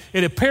going in,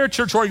 and if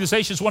parachurch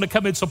organizations want to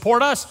come and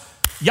support us,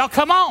 y'all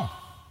come on.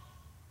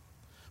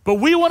 But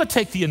we want to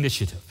take the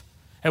initiative,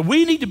 and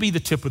we need to be the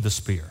tip of the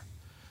spear.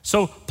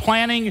 So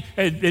planning,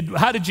 and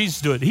how did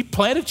Jesus do it? He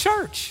planted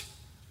church,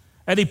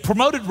 and he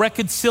promoted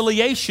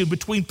reconciliation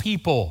between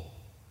people.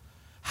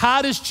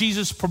 How does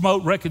Jesus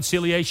promote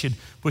reconciliation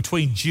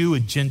between Jew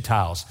and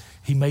Gentiles?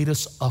 He made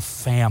us a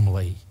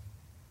family.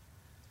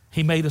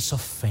 He made us a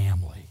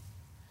family.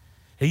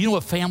 And you know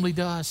what family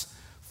does?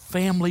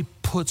 Family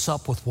puts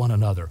up with one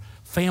another.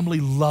 Family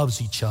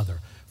loves each other.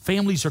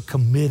 Families are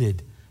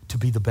committed to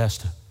be the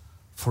best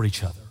for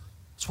each other.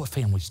 That's what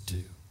families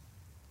do.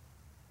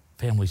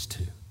 Families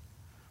do.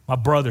 My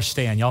brother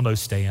Stan, y'all know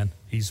Stan.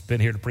 He's been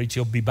here to preach.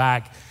 He'll be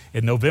back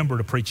in November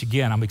to preach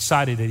again. I'm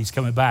excited that he's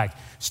coming back.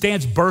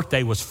 Stan's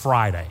birthday was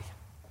Friday.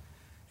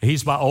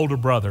 He's my older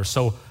brother.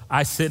 So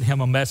I sent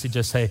him a message.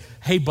 I say,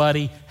 hey,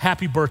 buddy,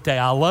 happy birthday.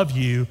 I love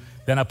you.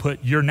 Then I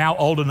put, you're now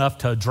old enough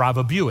to drive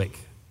a Buick.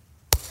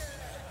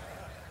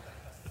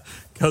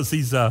 Because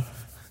he's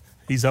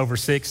over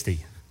 60.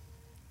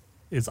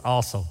 It's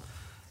awesome.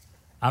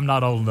 I'm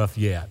not old enough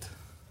yet.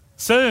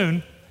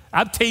 Soon.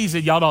 I'm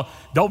teasing y'all.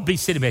 Don't be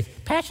sitting there.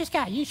 Pastor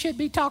Scott, you should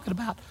be talking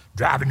about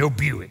driving no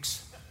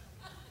Buicks.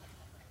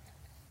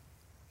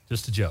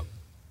 Just a joke.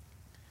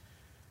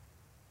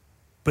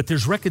 But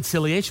there's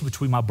reconciliation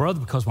between my brother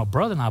because my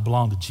brother and I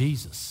belong to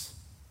Jesus.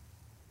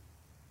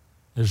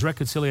 There's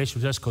reconciliation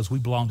with us because we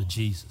belong to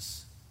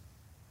Jesus.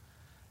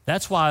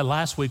 That's why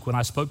last week when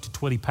I spoke to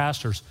 20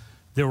 pastors,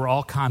 there were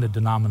all kind of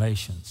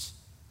denominations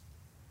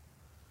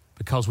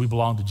because we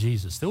belong to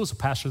Jesus. There was a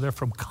pastor there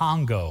from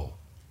Congo.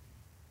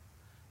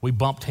 We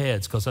bumped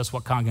heads because that's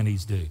what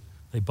Congolese do.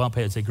 They bump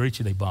heads. They greet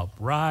you. They bump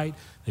right.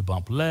 They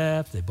bump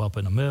left. They bump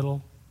in the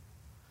middle.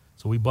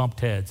 So we bumped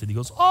heads. And he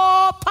goes,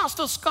 "Oh,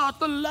 Pastor Scott,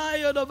 the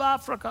Lion of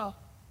Africa."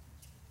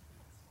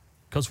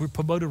 Because we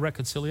promoted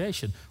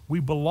reconciliation.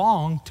 We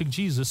belong to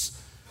Jesus,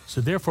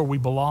 so therefore we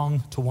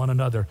belong to one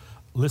another.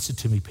 Listen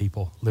to me,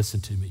 people.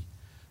 Listen to me.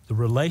 The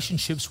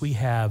relationships we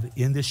have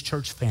in this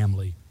church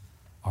family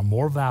are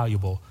more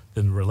valuable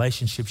than the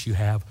relationships you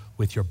have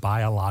with your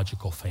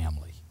biological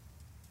family.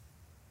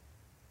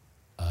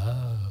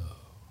 Oh.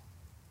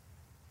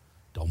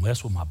 Don't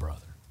mess with my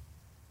brother.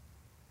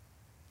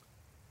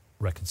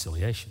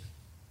 Reconciliation.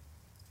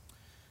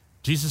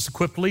 Jesus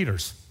equipped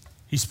leaders.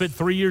 He spent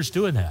 3 years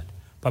doing that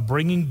by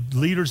bringing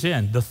leaders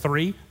in. The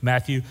three,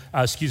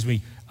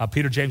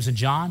 Peter, James, and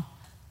John.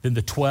 Then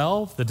the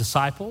 12, the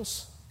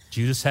disciples.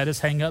 Judas had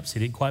his hang-ups. He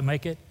didn't quite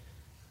make it.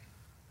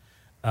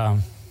 I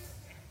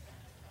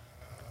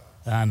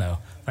know.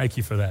 Thank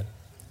you for that.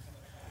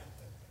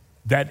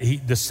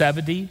 The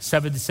 70,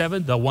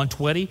 77, the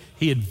 120,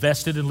 he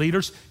invested in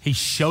leaders. He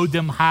showed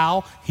them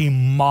how. He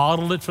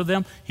modeled it for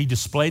them. He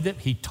displayed it.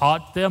 He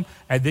taught them.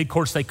 And then, of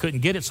course, they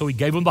couldn't get it, so he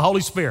gave them the Holy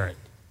Spirit.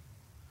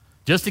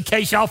 Just in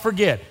case y'all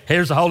forget,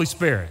 here's the Holy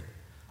Spirit.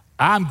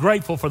 I'm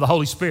grateful for the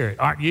Holy Spirit,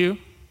 aren't you?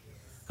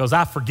 Because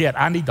I forget.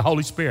 I need the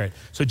Holy Spirit.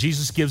 So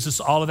Jesus gives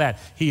us all of that.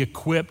 He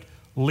equipped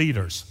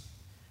leaders.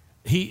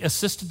 He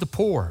assisted the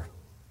poor.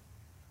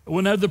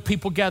 When other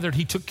people gathered,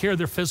 he took care of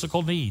their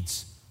physical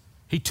needs.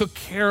 He took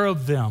care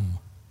of them.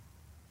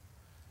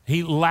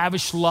 He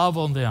lavished love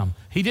on them.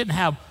 He didn't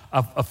have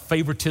a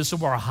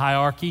favoritism or a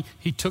hierarchy.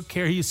 He took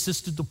care, he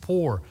assisted the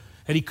poor.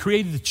 And he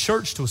created the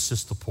church to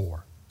assist the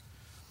poor.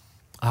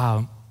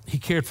 He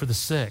cared for the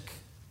sick.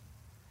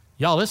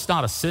 Y'all, it's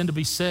not a sin to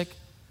be sick,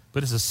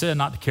 but it's a sin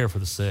not to care for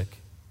the sick.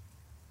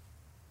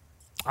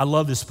 I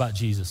love this about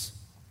Jesus.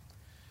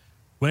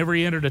 Whenever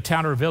he entered a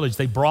town or a village,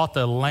 they brought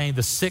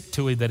the sick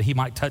to him that he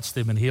might touch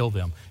them and heal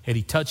them. And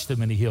he touched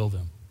them and he healed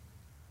them.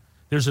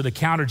 There's an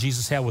encounter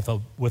Jesus had with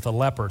a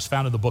leper. It's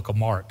found in the book of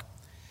Mark.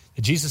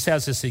 And Jesus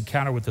has this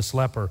encounter with this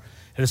leper.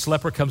 And this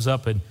leper comes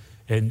up and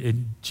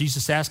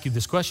Jesus asked him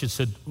this question,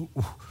 said,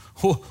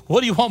 "What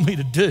do you want me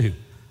to do?"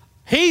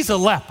 He's a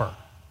leper.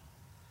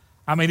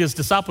 I mean, his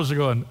disciples are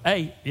going,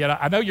 "Hey,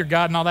 I know you're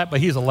God and all that, but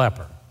he's a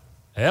leper."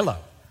 Hello.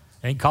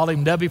 Ain't called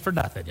him Nubby for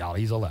nothing, y'all.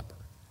 He's a leper.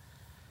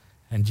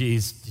 And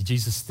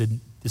Jesus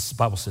didn't, the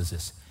Bible says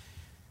this,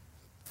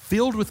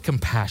 filled with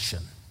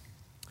compassion,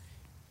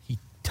 he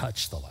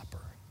touched the leper.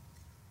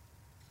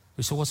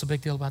 So what's the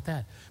big deal about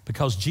that?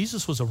 Because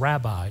Jesus was a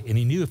rabbi and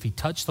he knew if he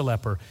touched the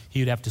leper, he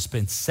would have to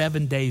spend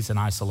 7 days in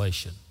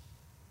isolation,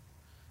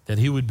 that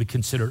he would be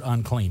considered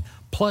unclean.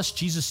 Plus,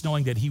 Jesus,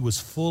 knowing that he was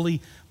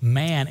fully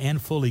man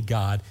and fully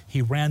God,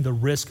 he ran the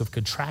risk of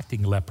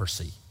contracting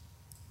leprosy.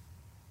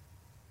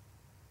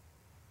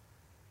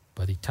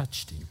 But he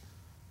touched him.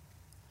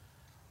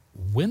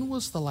 When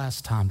was the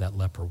last time that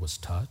leper was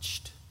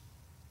touched?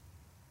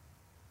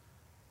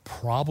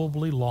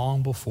 Probably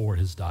long before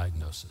his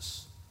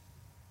diagnosis.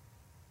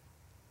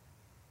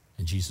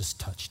 And Jesus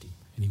touched him,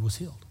 and he was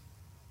healed.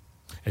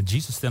 And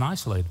Jesus then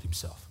isolated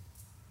himself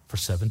for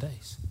 7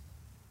 days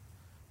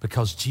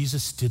because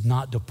Jesus did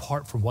not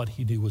depart from what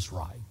he knew was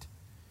right.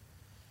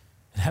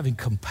 And having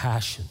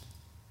compassion.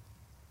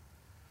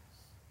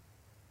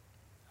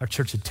 Our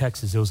church in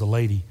Texas, there was a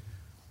lady,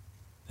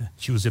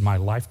 she was in my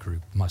life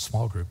group, my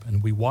small group,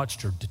 and we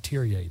watched her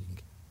deteriorating.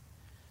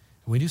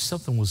 And we knew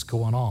something was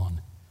going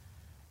on,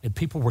 and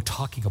people were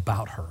talking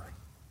about her.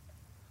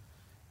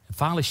 And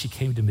finally she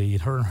came to me,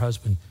 and her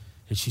husband,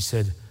 and she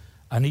said,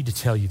 "I need to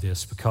tell you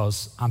this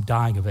because I'm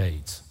dying of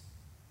AIDS."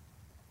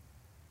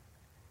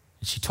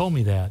 And she told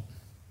me that,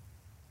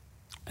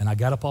 and I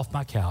got up off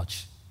my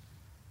couch,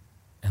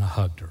 and I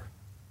hugged her.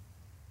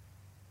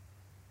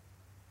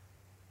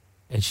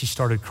 And she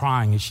started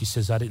crying, and she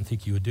says, "I didn't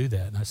think you would do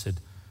that." And I said,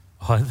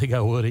 "Oh, I didn't think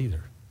I would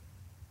either."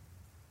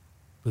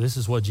 But this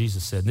is what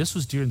Jesus said. And this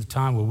was during the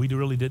time where we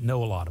really didn't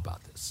know a lot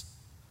about this.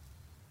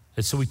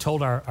 And so we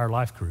told our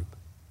life group.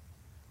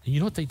 And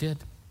you know what they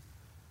did?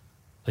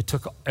 They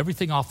took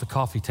everything off the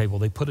coffee table.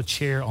 They put a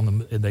chair on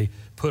and they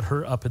put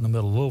her up in the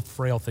middle, a little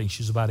frail thing.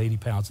 She was about 80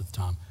 pounds at the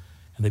time.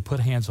 And they put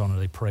hands on her.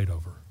 They prayed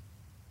over her.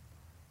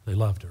 They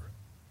loved her.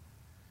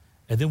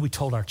 And then we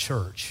told our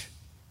church.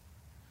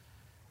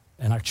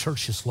 And our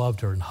church just loved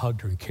her and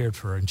hugged her and cared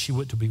for her. And she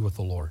went to be with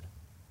the Lord.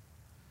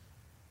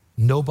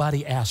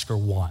 Nobody asked her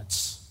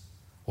once,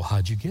 "Well,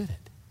 how'd you get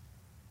it?"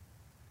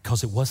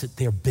 Because it wasn't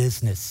their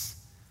business.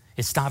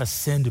 It's not a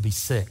sin to be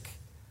sick,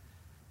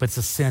 but it's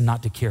a sin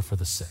not to care for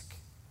the sick.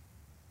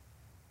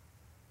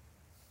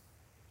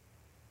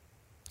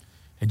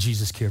 And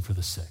Jesus cared for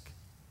the sick.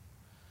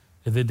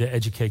 And then to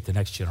educate the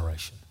next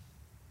generation.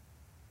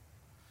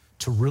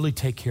 To really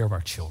take care of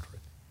our children.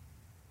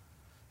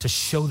 To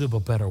show them a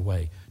better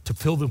way. To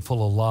fill them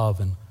full of love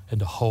and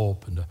to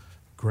hope and to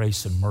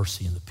grace and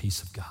mercy and the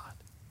peace of God.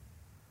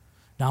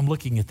 Now I'm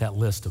looking at that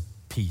list of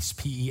peace,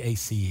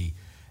 P-E-A-C-E,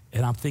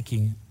 and I'm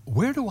thinking,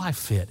 where do I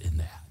fit in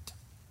that?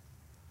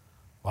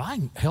 Well, I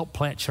can help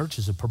plant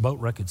churches and promote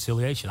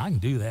reconciliation. I can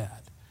do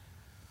that.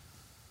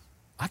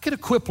 I can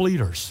equip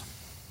leaders.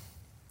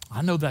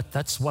 I know that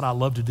that's what I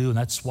love to do, and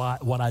that's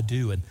what I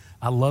do, and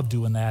I love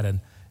doing that,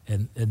 and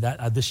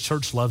that this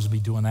church loves me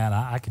doing that.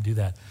 I can do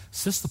that.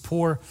 Assist the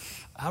poor.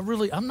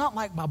 I'm not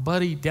like my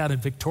buddy down in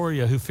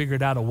Victoria who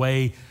figured out a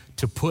way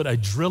to put a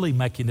drilling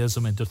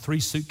mechanism into 3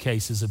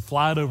 suitcases and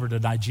fly it over to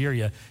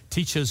Nigeria,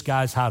 teach those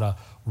guys how to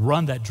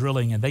run that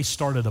drilling, and they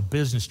started a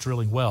business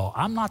drilling well.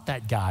 I'm not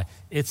that guy.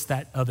 It's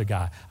that other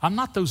guy. I'm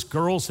not those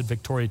girls in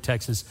Victoria,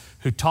 Texas,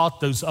 who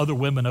taught those other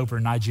women over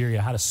in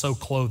Nigeria how to sew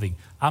clothing.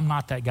 I'm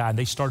not that guy, and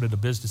they started a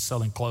business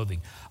selling clothing.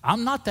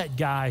 I'm not that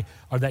guy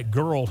or that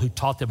girl who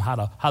taught them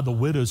how the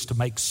widows to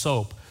make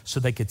soap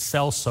so they could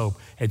sell soap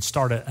and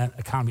start an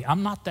economy.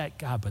 I'm not that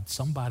guy, but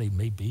somebody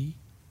may be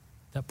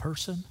that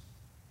person.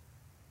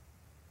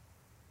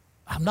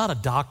 I'm not a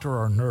doctor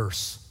or a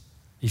nurse.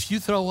 If you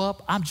throw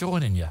up, I'm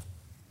joining you.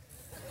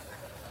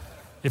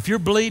 If you're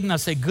bleeding, I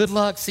say, good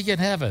luck, see you in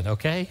heaven,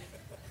 okay?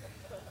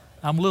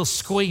 I'm a little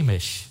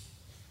squeamish.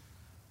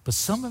 But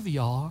some of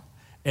y'all,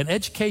 in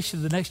education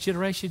of the next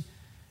generation,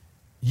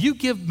 you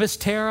give Miss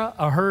Tara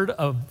a herd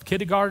of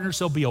kindergartners,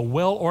 there'll be a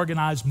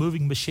well-organized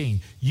moving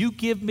machine. You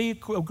give me a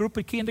group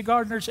of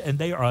kindergartners, and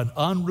they are an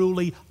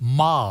unruly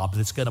mob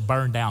that's going to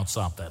burn down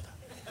something.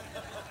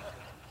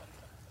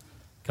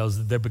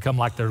 Because they become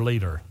like their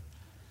leader.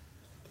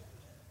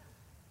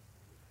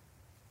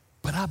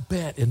 But I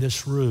bet in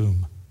this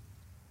room,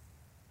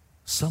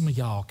 some of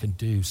y'all can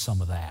do some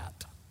of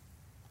that.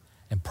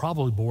 And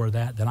probably more of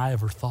that than I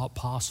ever thought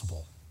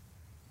possible.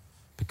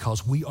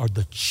 Because we are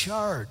the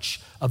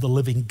church of the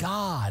living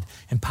God,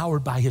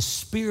 empowered by His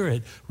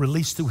Spirit,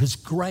 released through His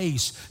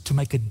grace to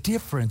make a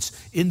difference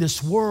in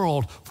this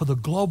world for the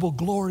global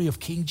glory of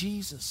King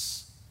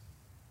Jesus.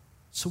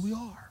 So we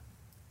are.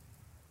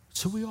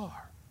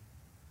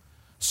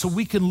 So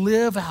we can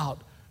live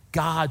out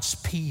God's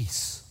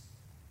peace.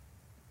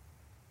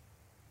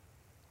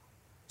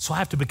 So I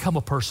have to become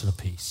a person of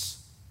peace.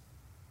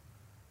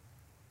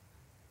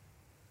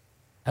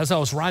 As I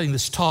was writing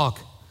this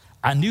talk,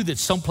 I knew that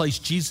someplace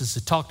Jesus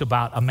had talked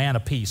about a man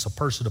of peace, a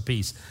person of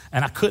peace,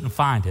 and I couldn't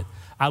find it.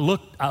 I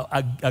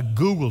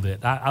Googled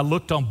it. I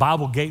looked on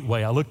Bible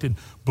Gateway. I looked in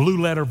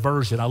Blue Letter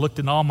Version. I looked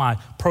in all my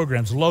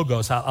programs,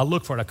 logos. I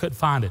looked for it. I couldn't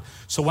find it.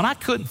 So when I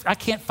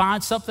can't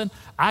find something,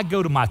 I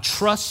go to my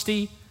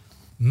trusty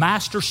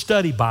Master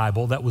Study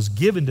Bible that was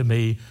given to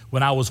me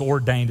when I was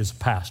ordained as a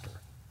pastor.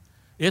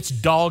 It's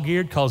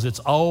dog-eared because it's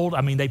old. I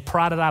mean, they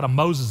pried it out of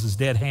Moses'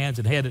 dead hands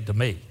and handed it to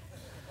me.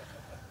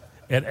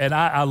 And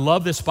I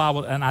love this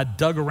Bible, and I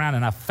dug around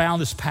and I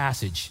found this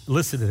passage.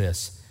 Listen to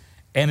this.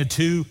 And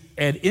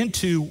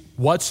into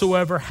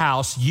whatsoever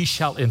house ye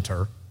shall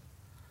enter,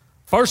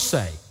 first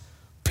say,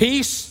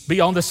 peace be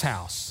on this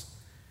house.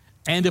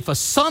 And if a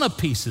son of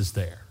peace is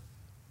there,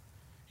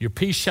 your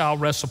peace shall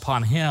rest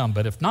upon him,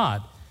 but if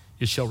not,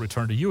 it shall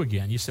return to you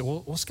again. You say,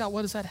 well, Scott,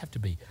 what does that have to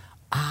be?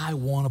 I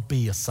want to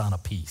be a son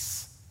of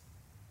peace.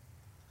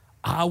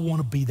 I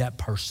want to be that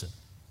person.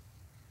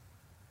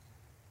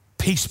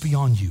 Peace be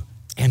on you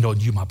and on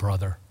you, my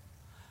brother.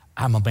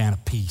 I'm a man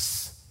of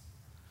peace.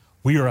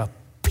 We are a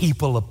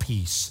people of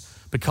peace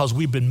because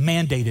we've been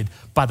mandated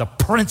by the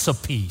Prince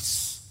of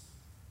Peace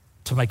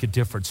to make a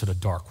difference in a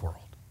dark world.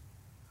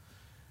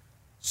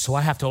 So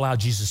I have to allow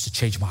Jesus to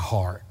change my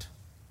heart.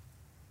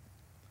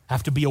 I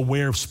have to be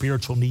aware of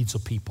spiritual needs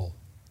of people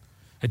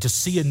and to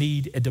see a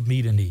need and to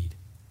meet a need,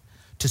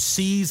 to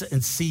seize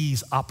and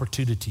seize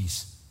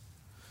opportunities.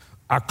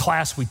 Our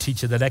class we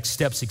teach in the Next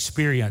Steps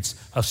experience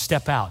of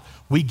Step Out.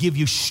 We give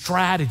you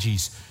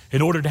strategies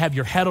in order to have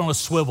your head on a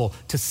swivel,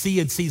 to see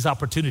and seize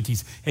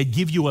opportunities, and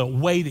give you a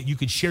way that you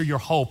can share your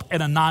hope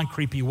in a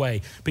non-creepy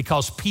way,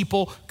 because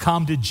people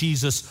come to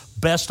Jesus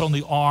best on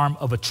the arm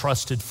of a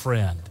trusted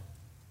friend.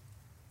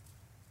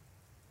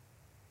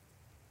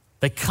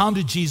 They come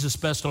to Jesus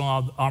best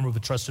on the arm of a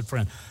trusted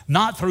friend,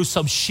 not through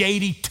some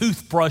shady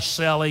toothbrush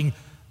selling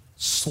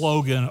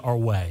slogan or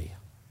way.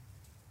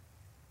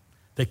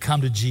 They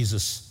come to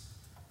Jesus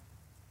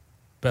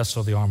best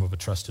on the arm of a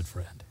trusted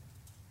friend.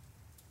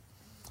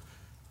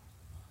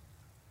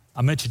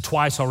 I mentioned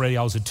twice already,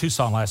 I was in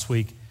Tucson last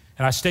week,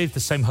 and I stayed at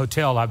the same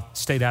hotel I've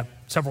stayed at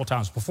several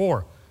times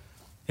before.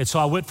 And so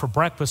I went for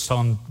breakfast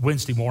on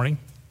Wednesday morning,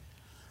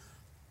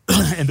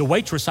 and the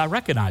waitress, I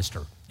recognized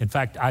her. In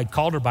fact, I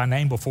called her by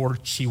name before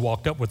she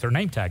walked up with her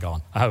name tag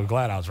on. I was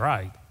glad I was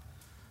right.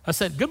 I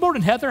said, "Good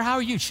morning, Heather, how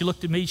are you?" She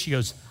looked at me, she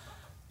goes,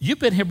 "You've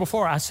been here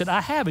before." I said,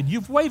 "I have, and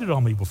you've waited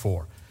on me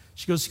before."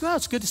 She goes, "Well,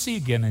 it's good to see you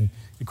again." And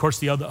of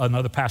course,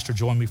 another pastor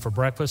joined me for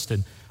breakfast,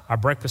 and our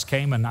breakfast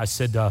came, and I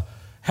said,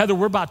 "Heather,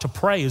 we're about to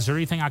pray. Is there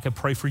anything I can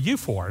pray for you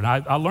for?" And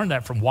I learned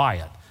that from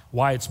Wyatt.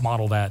 Wyatt's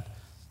modeled that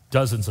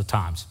dozens of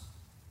times.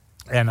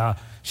 And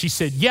she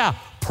said, "Yeah,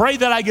 pray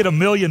that I get $1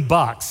 million."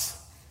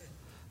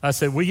 I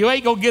said, "Well, you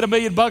ain't gonna get $1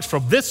 million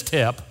from this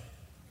tip."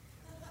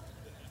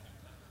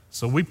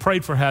 So we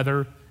prayed for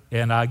Heather,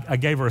 And I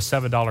gave her a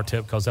 $7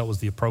 tip because that was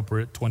the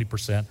appropriate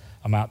 20%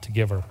 amount to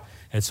give her.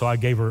 And so I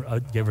gave her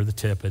the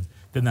tip. And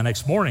then the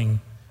next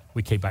morning,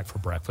 we came back for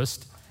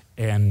breakfast.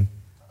 And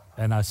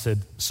I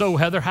said, so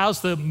Heather,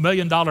 how's the $1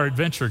 million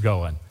adventure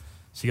going?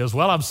 She goes,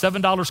 well, I'm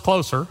 $7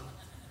 closer.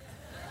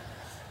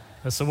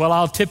 I said, well,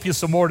 I'll tip you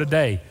some more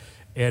today.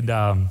 And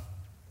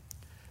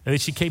then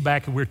she came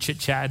back and we were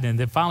chit-chatting. And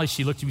then finally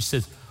she looked at me and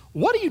says,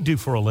 what do you do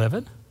for a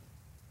living?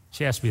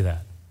 She asked me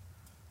that.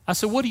 I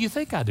said, what do you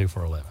think I do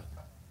for a living?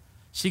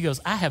 She goes,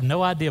 I have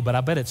no idea, but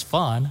I bet it's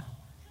fun.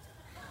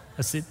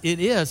 I said, it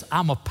is.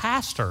 I'm a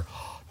pastor.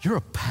 You're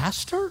a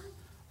pastor?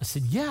 I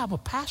said, yeah, I'm a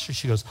pastor.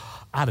 She goes,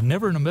 I'd have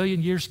never in a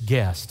million years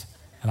guessed.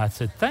 And I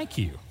said, thank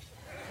you.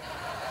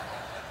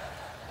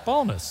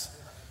 Bonus.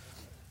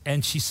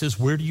 And she says,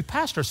 where do you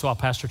pastor? So I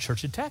pastor a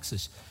church in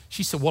Texas.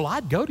 She said, well,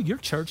 I'd go to your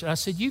church. And I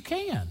said, you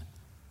can.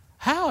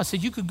 How? I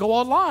said, you could go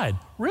online.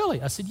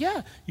 Really? I said,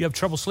 yeah. You have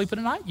trouble sleeping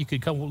at night? You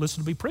could come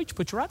listen to me preach,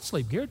 put you right to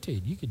sleep,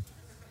 guaranteed. You could.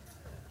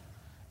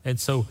 And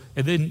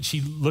then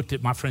she looked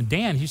at my friend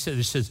Dan. He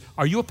says,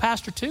 are you a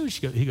pastor too?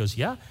 He goes,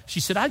 yeah. She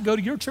said, I'd go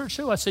to your church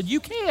too. I said,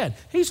 you can.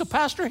 He's a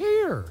pastor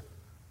here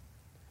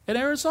in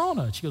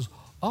Arizona. She goes,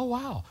 oh,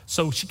 wow.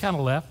 So she kind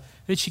of left.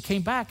 Then she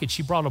came back and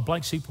she brought a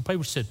blank sheet of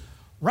paper. She said,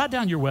 write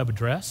down your web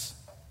address.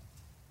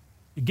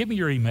 Give me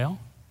your email.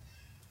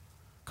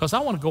 Because I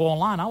want to go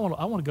online. I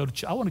want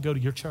to go to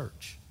your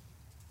church.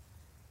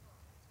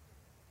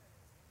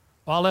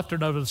 Well, I left her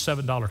another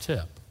 $7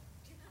 tip.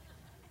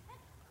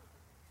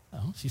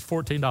 Well, she's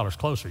 $14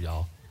 closer,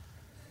 y'all.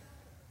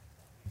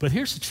 But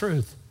here's the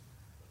truth.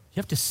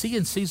 You have to see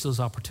and seize those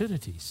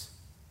opportunities.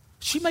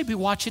 She may be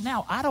watching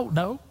now. I don't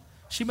know.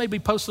 She may be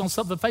posting on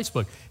something on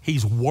Facebook.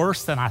 He's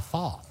worse than I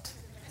thought.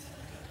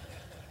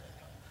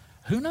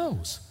 Who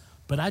knows?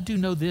 But I do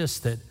know this,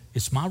 that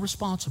it's my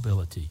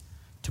responsibility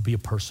to be a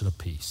person of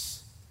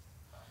peace.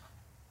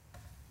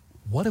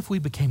 What if we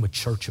became a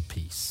church of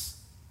peace?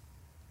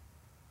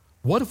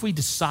 What if we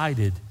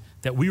decided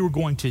that we were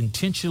going to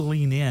intentionally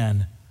lean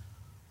in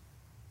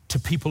to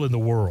people in the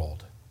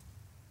world?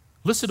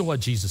 Listen to what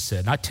Jesus said.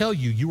 And I tell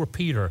you, you are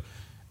Peter,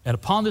 and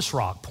upon this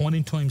rock,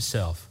 pointing to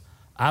himself,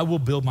 I will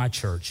build my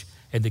church,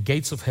 and the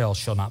gates of hell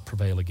shall not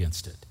prevail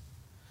against it.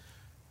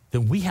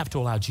 Then we have to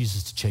allow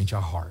Jesus to change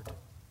our heart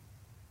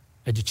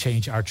and to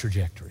change our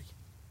trajectory.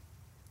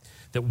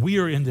 That we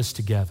are in this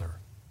together.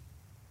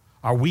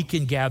 Our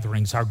weekend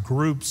gatherings, our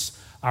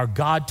groups, our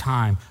God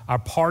time, our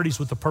parties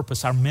with a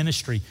purpose, our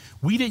ministry.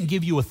 We didn't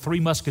give you a Three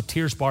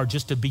Musketeers bar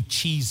just to be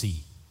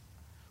cheesy.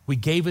 We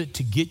gave it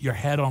to get your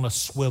head on a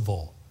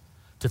swivel,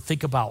 to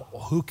think about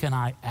who can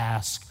I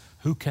ask,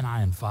 who can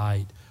I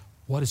invite,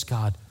 what is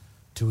God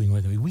doing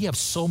with me? We have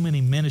so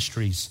many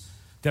ministries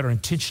that are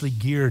intentionally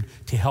geared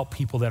to help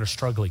people that are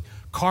struggling.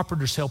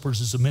 Carpenters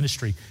Helpers is a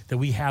ministry that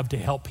we have to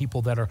help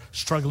people that are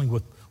struggling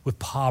with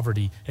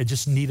poverty and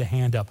just need a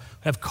hand up.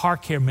 We have Car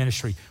Care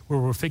Ministry where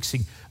we're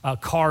fixing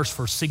cars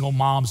for single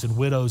moms and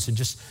widows and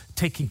just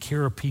taking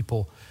care of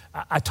people.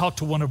 I talked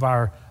to one of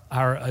our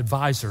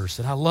advisors,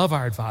 and I love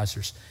our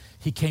advisors.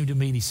 He came to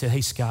me and he said,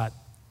 hey, Scott,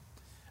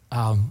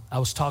 I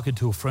was talking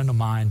to a friend of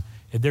mine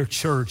at their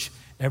church.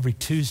 Every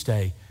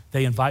Tuesday,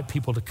 they invite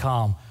people to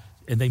come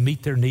and they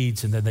meet their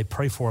needs and then they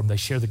pray for them. They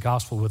share the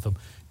gospel with them.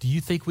 Do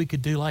you think we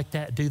could do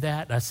that?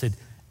 And I said,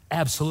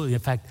 absolutely. In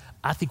fact,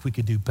 I think we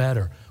could do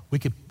better. We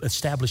could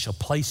establish a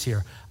place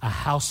here, a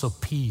house of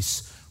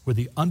peace, where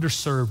the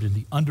underserved and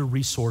the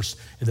under-resourced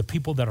and the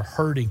people that are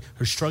hurting,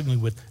 who are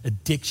struggling with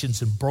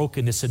addictions and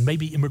brokenness and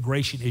maybe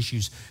immigration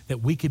issues,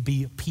 that we could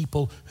be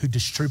people who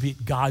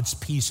distribute God's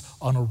peace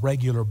on a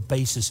regular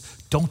basis.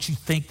 Don't you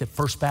think that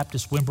First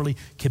Baptist Wimberley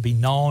can be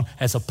known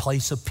as a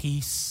place of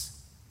peace?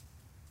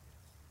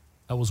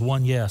 That was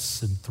one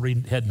yes and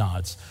 3 head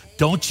nods.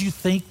 Don't you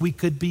think we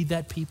could be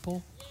that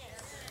people?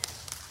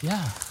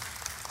 Yeah.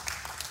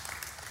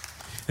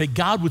 That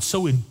God would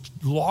so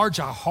enlarge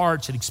our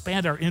hearts and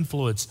expand our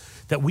influence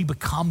that we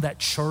become that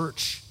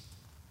church.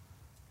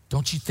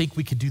 Don't you think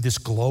we could do this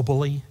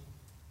globally?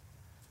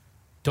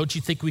 Don't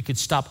you think we could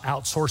stop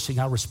outsourcing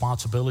our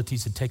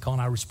responsibilities and take on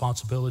our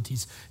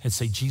responsibilities and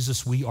say,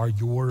 Jesus, we are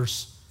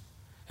yours?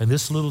 And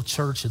this little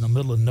church in the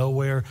middle of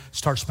nowhere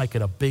starts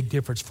making a big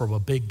difference from a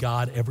big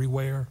God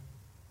everywhere.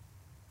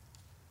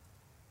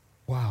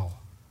 Wow.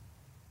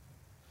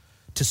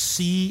 To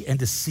see and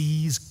to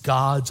seize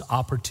God's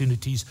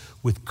opportunities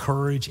with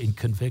courage and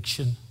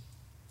conviction.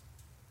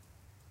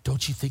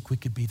 Don't you think we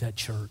could be that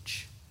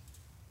church?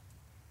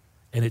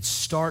 And it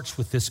starts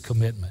with this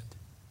commitment.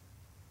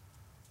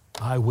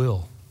 I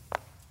will.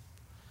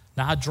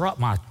 Now, I dropped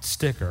my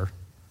sticker,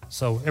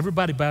 so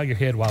everybody bow your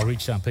head while I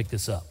reach down and pick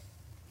this up.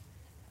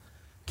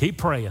 Keep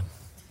praying.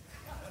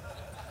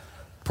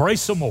 Pray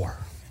some more.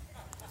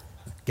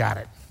 Got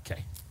it.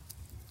 Okay.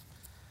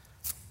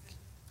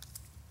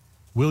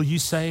 Will you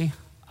say,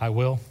 I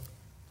will?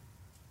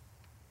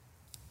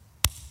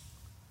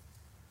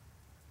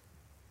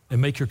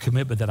 And make your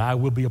commitment that I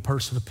will be a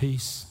person of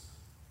peace,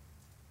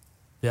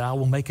 that I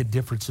will make a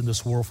difference in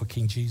this world for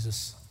King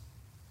Jesus,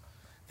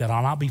 that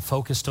I'll not be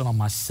focused on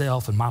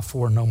myself and my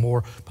four no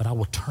more, but I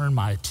will turn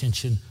my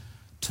attention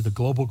to the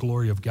global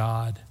glory of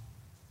God,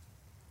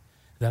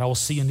 that I will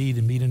see a need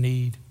and meet a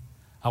need.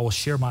 I will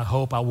share my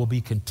hope. I will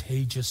be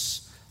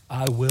contagious.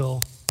 I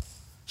will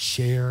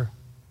share.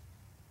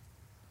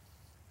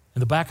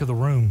 In the back of the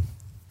room,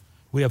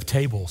 we have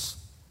tables,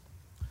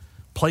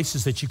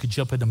 places that you could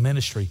jump into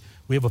ministry.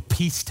 We have a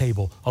peace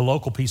table, a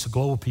local peace, a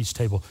global peace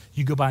table.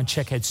 You go by and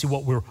check ahead, see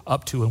what we're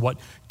up to and what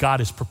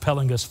God is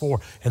propelling us for.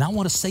 And I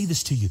want to say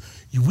this to you.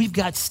 We've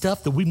got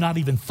stuff that we've not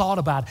even thought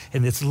about,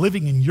 and it's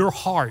living in your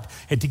heart.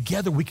 And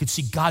together we could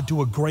see God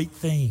do a great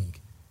thing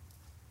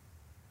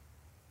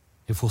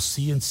if we'll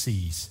see and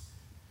seize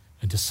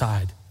and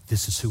decide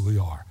this is who we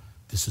are,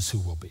 this is who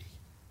we'll be.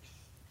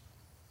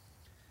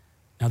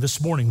 Now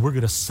this morning, we're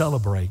going to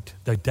celebrate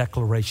the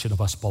declaration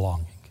of us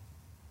belonging.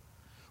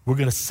 We're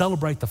going to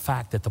celebrate the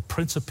fact that the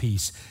Prince of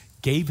Peace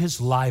gave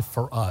his life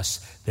for us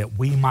that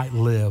we might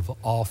live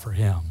all for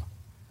him.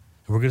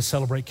 And we're going to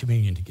celebrate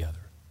communion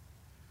together.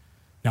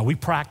 Now, we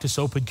practice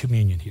open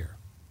communion here.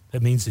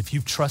 That means if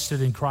you've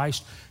trusted in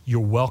Christ,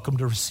 you're welcome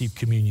to receive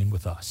communion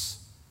with us.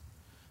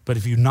 But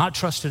if you've not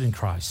trusted in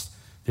Christ,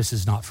 this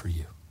is not for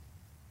you.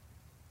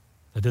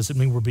 That doesn't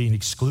mean we're being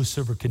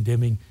exclusive or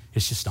condemning.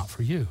 It's just not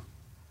for you.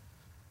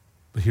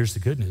 But here's the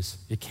good news.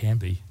 It can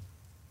be.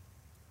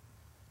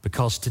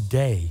 Because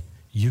today,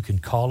 you can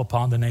call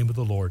upon the name of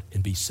the Lord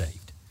and be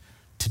saved.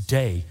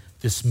 Today,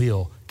 this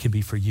meal can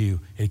be for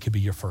you, and it can be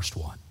your first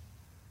one.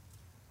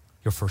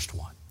 Your first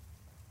one.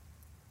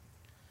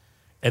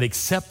 And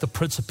accept the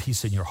Prince of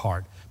Peace in your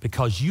heart,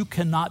 because you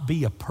cannot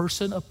be a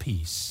person of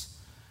peace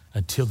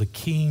until the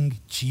King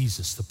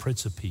Jesus, the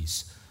Prince of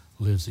Peace,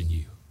 lives in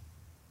you.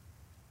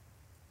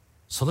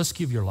 So let's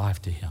give your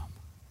life to him.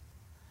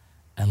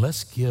 And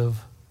let's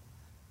give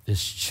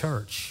this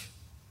church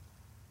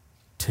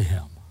to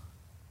him,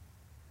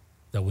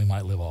 that we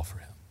might live all for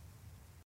him.